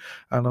scared.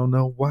 I don't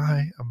know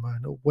why I'm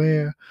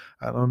unaware.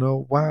 I don't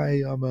know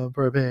why I'm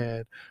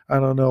unprepared. I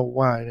don't know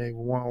why they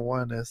won't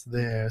want us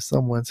there.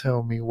 Someone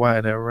tell me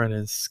why they're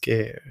running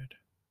scared.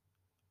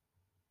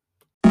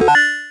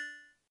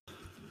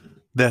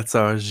 That's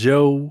our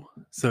show.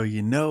 So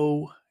you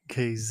know.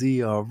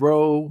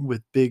 KZRO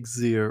with Big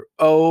Zero.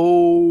 Oh,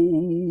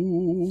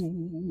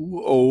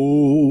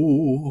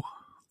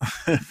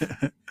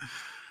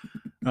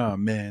 oh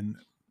man,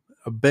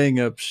 a bang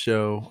up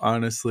show.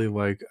 Honestly,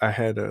 like I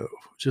had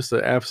just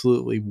an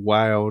absolutely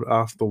wild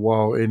off the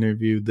wall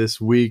interview this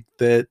week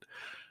that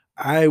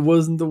I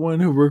wasn't the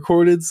one who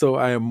recorded, so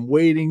I am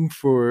waiting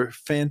for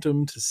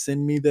Phantom to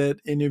send me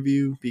that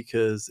interview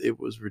because it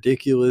was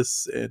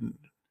ridiculous and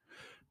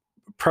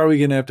probably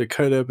gonna have to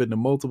cut up into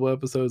multiple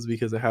episodes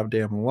because of how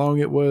damn long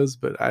it was,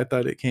 but I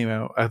thought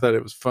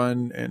it was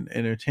fun and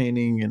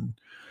entertaining, and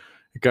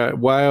it got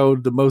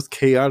wild. The most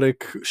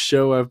chaotic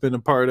show I've been a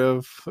part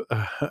of.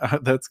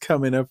 That's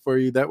coming up for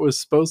you. That was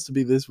supposed to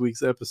be this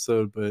week's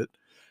episode, but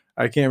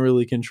I can't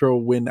really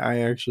control when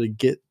I actually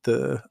get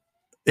the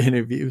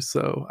interview,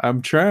 so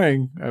I'm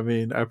trying. I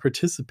mean, I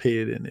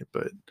participated in it,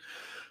 but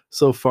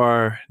so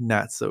far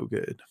not so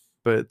good.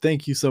 But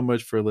thank you so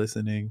much for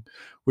listening.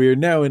 We are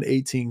now in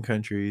 18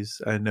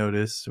 countries. I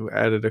noticed we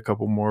added a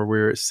couple more. We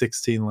were at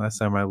 16 last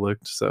time I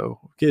looked, so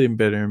getting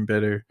better and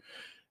better.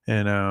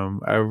 And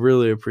I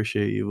really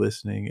appreciate you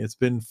listening. It's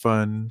been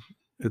fun.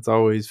 It's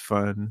always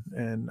fun,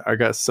 and I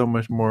got so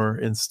much more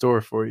in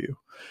store for you.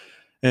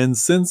 And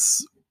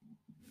since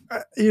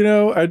You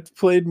know, I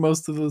played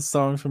most of the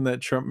songs from that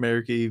Trump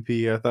America EP.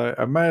 I thought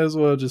I might as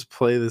well just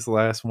play this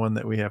last one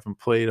that we haven't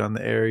played on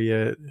the air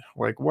yet.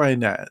 Like, why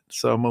not?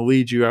 So I'm gonna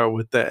lead you out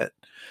with that.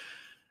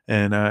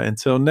 And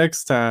until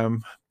next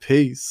time,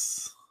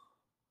 peace.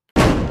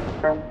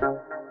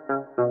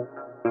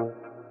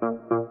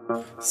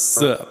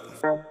 Sup?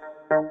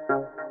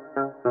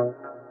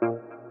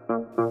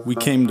 We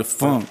came to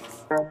funk.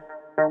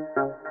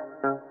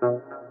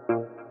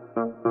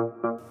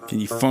 Can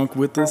you funk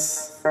with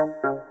us?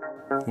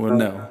 Well,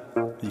 no.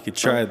 You could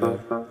try though.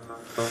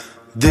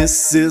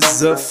 This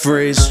is a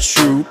phrase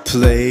true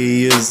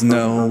players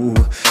know.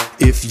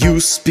 If you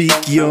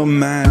speak your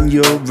mind,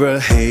 you're a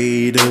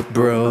hater,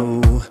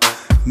 bro.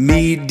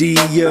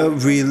 Media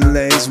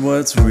relays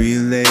what's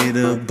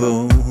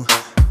relatable.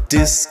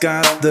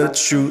 Discard the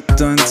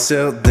truth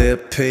until they're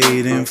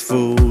paid in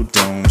full.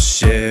 Don't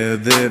share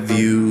their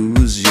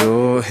views,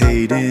 you're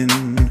hating.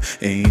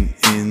 Ain't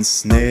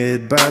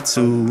ensnared by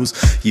tools,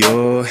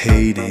 you're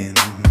hating.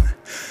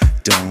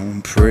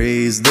 Don't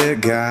praise their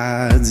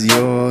gods,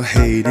 you're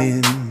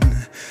hating.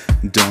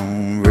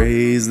 Don't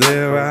raise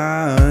their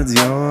odds,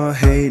 you're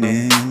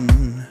hating.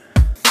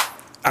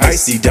 I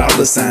see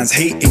dollar signs,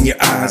 hate in your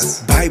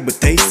eyes. Buy what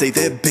they say,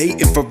 they're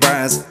baiting for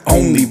rise.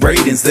 Only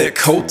ratings they're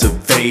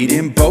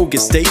cultivating.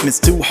 Bogus statements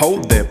to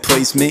hold their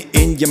placement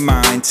in your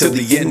mind till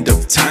the end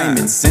of time.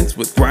 And since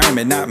with rhyme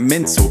and not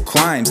mental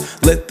crimes,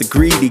 let the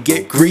greedy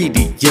get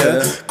greedy,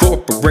 yeah.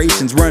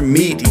 Corporations run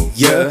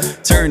media,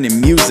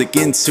 turning music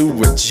into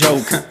a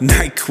joke.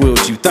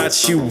 NyQuil, you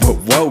thought you were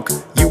woke.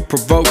 You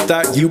provoke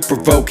thought you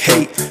provoke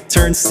hate.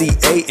 Turn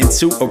CA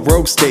into a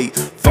rogue state.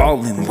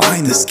 Fall in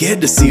line, they're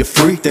scared to see a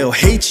freak. They'll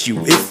hate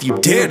you if you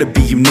dare to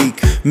be unique.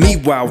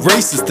 Meanwhile,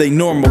 racists they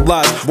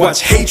normalize.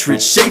 Watch hatred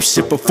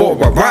shapeshift before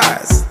our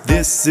rise.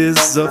 This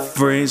is a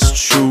phrase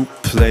true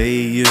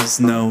players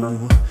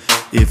know.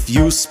 If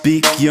you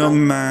speak your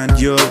mind,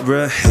 you're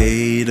a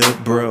hater,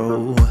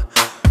 bro.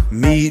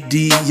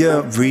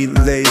 Media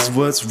relays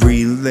what's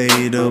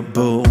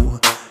relatable.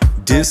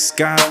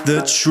 Discard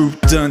the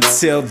truth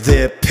until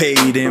they're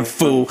paid in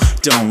full.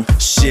 Don't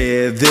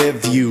share their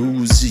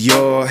views,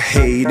 you're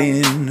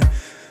hating.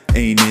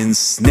 Ain't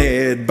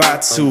ensnared by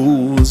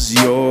tools,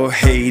 you're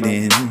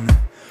hating.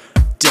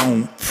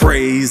 Don't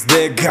praise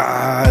their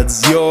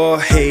gods, you're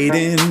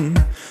hating.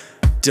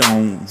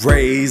 Don't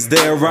raise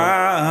their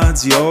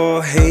odds,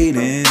 you're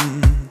hating.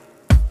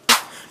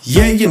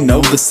 Yeah, you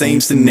know the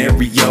same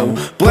scenario.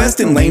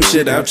 Blasting lame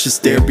shit out your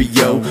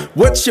stereo.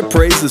 What you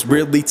praise is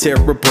really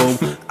terrible.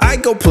 I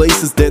go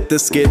places that they're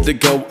scared to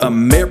go.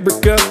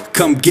 America,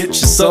 come get your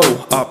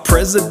soul. Our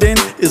president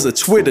is a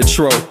Twitter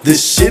troll.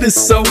 This shit is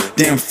so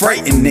damn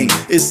frightening.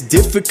 It's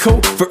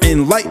difficult for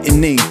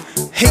enlightening.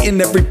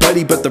 Hating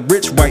everybody but the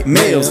rich white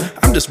males.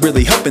 I'm just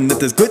really hoping that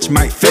this glitch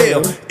might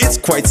fail. It's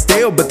quite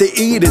stale, but they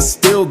eat it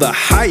still. The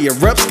higher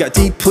ups got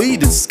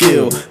depleted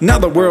skill. Now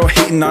the world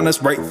hating on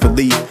us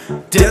rightfully.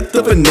 Death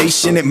of a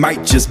nation, it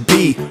might just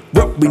be.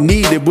 What we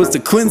needed was to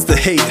cleanse the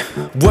hate.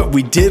 What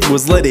we did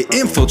was let it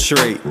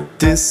infiltrate.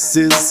 This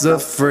is a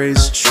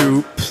phrase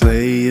true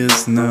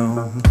players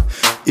know.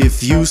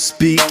 If you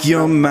speak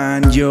your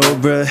mind, you're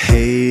a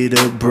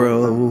hater,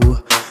 bro.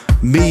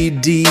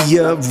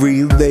 Media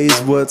relays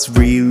what's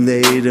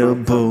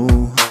relatable.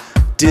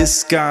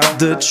 Discard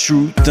the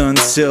truth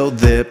until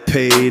they're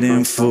paid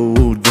in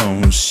full.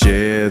 Don't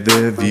share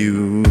their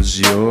views,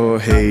 you're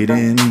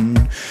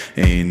hating.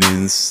 Ain't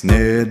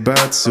ensnared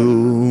by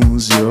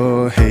tools,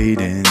 you're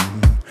hating.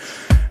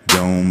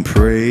 Don't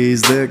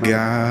praise their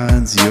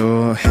gods,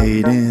 you're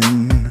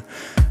hating.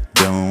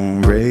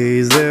 Don't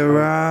raise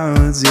their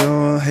odds,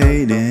 you're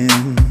hating.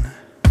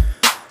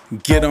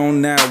 Get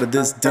on out of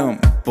this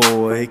dump,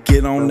 boy.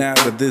 Get on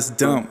out of this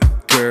dump,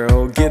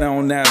 girl. Get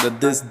on out of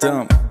this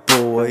dump,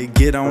 boy.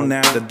 Get on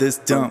out of this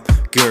dump,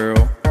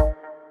 girl.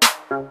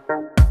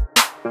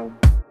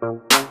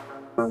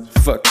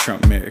 Fuck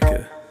Trump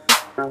America.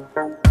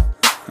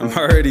 I'm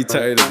already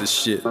tired of this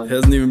shit. It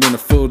hasn't even been a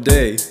full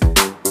day.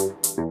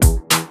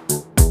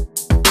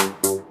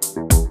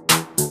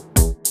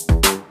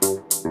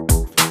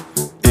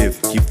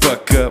 If you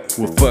fuck up,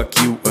 we'll fuck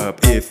you up.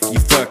 If you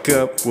fuck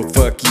up, we'll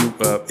fuck you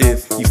up.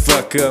 If you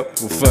fuck up,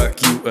 we'll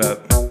fuck you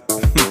up.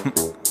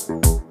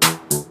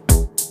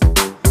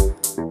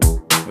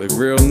 Look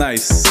real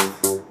nice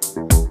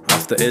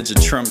off the edge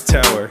of Trump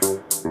Tower.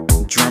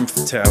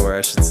 Drumpf Tower,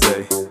 I should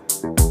say.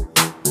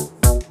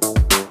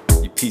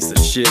 You piece of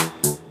shit.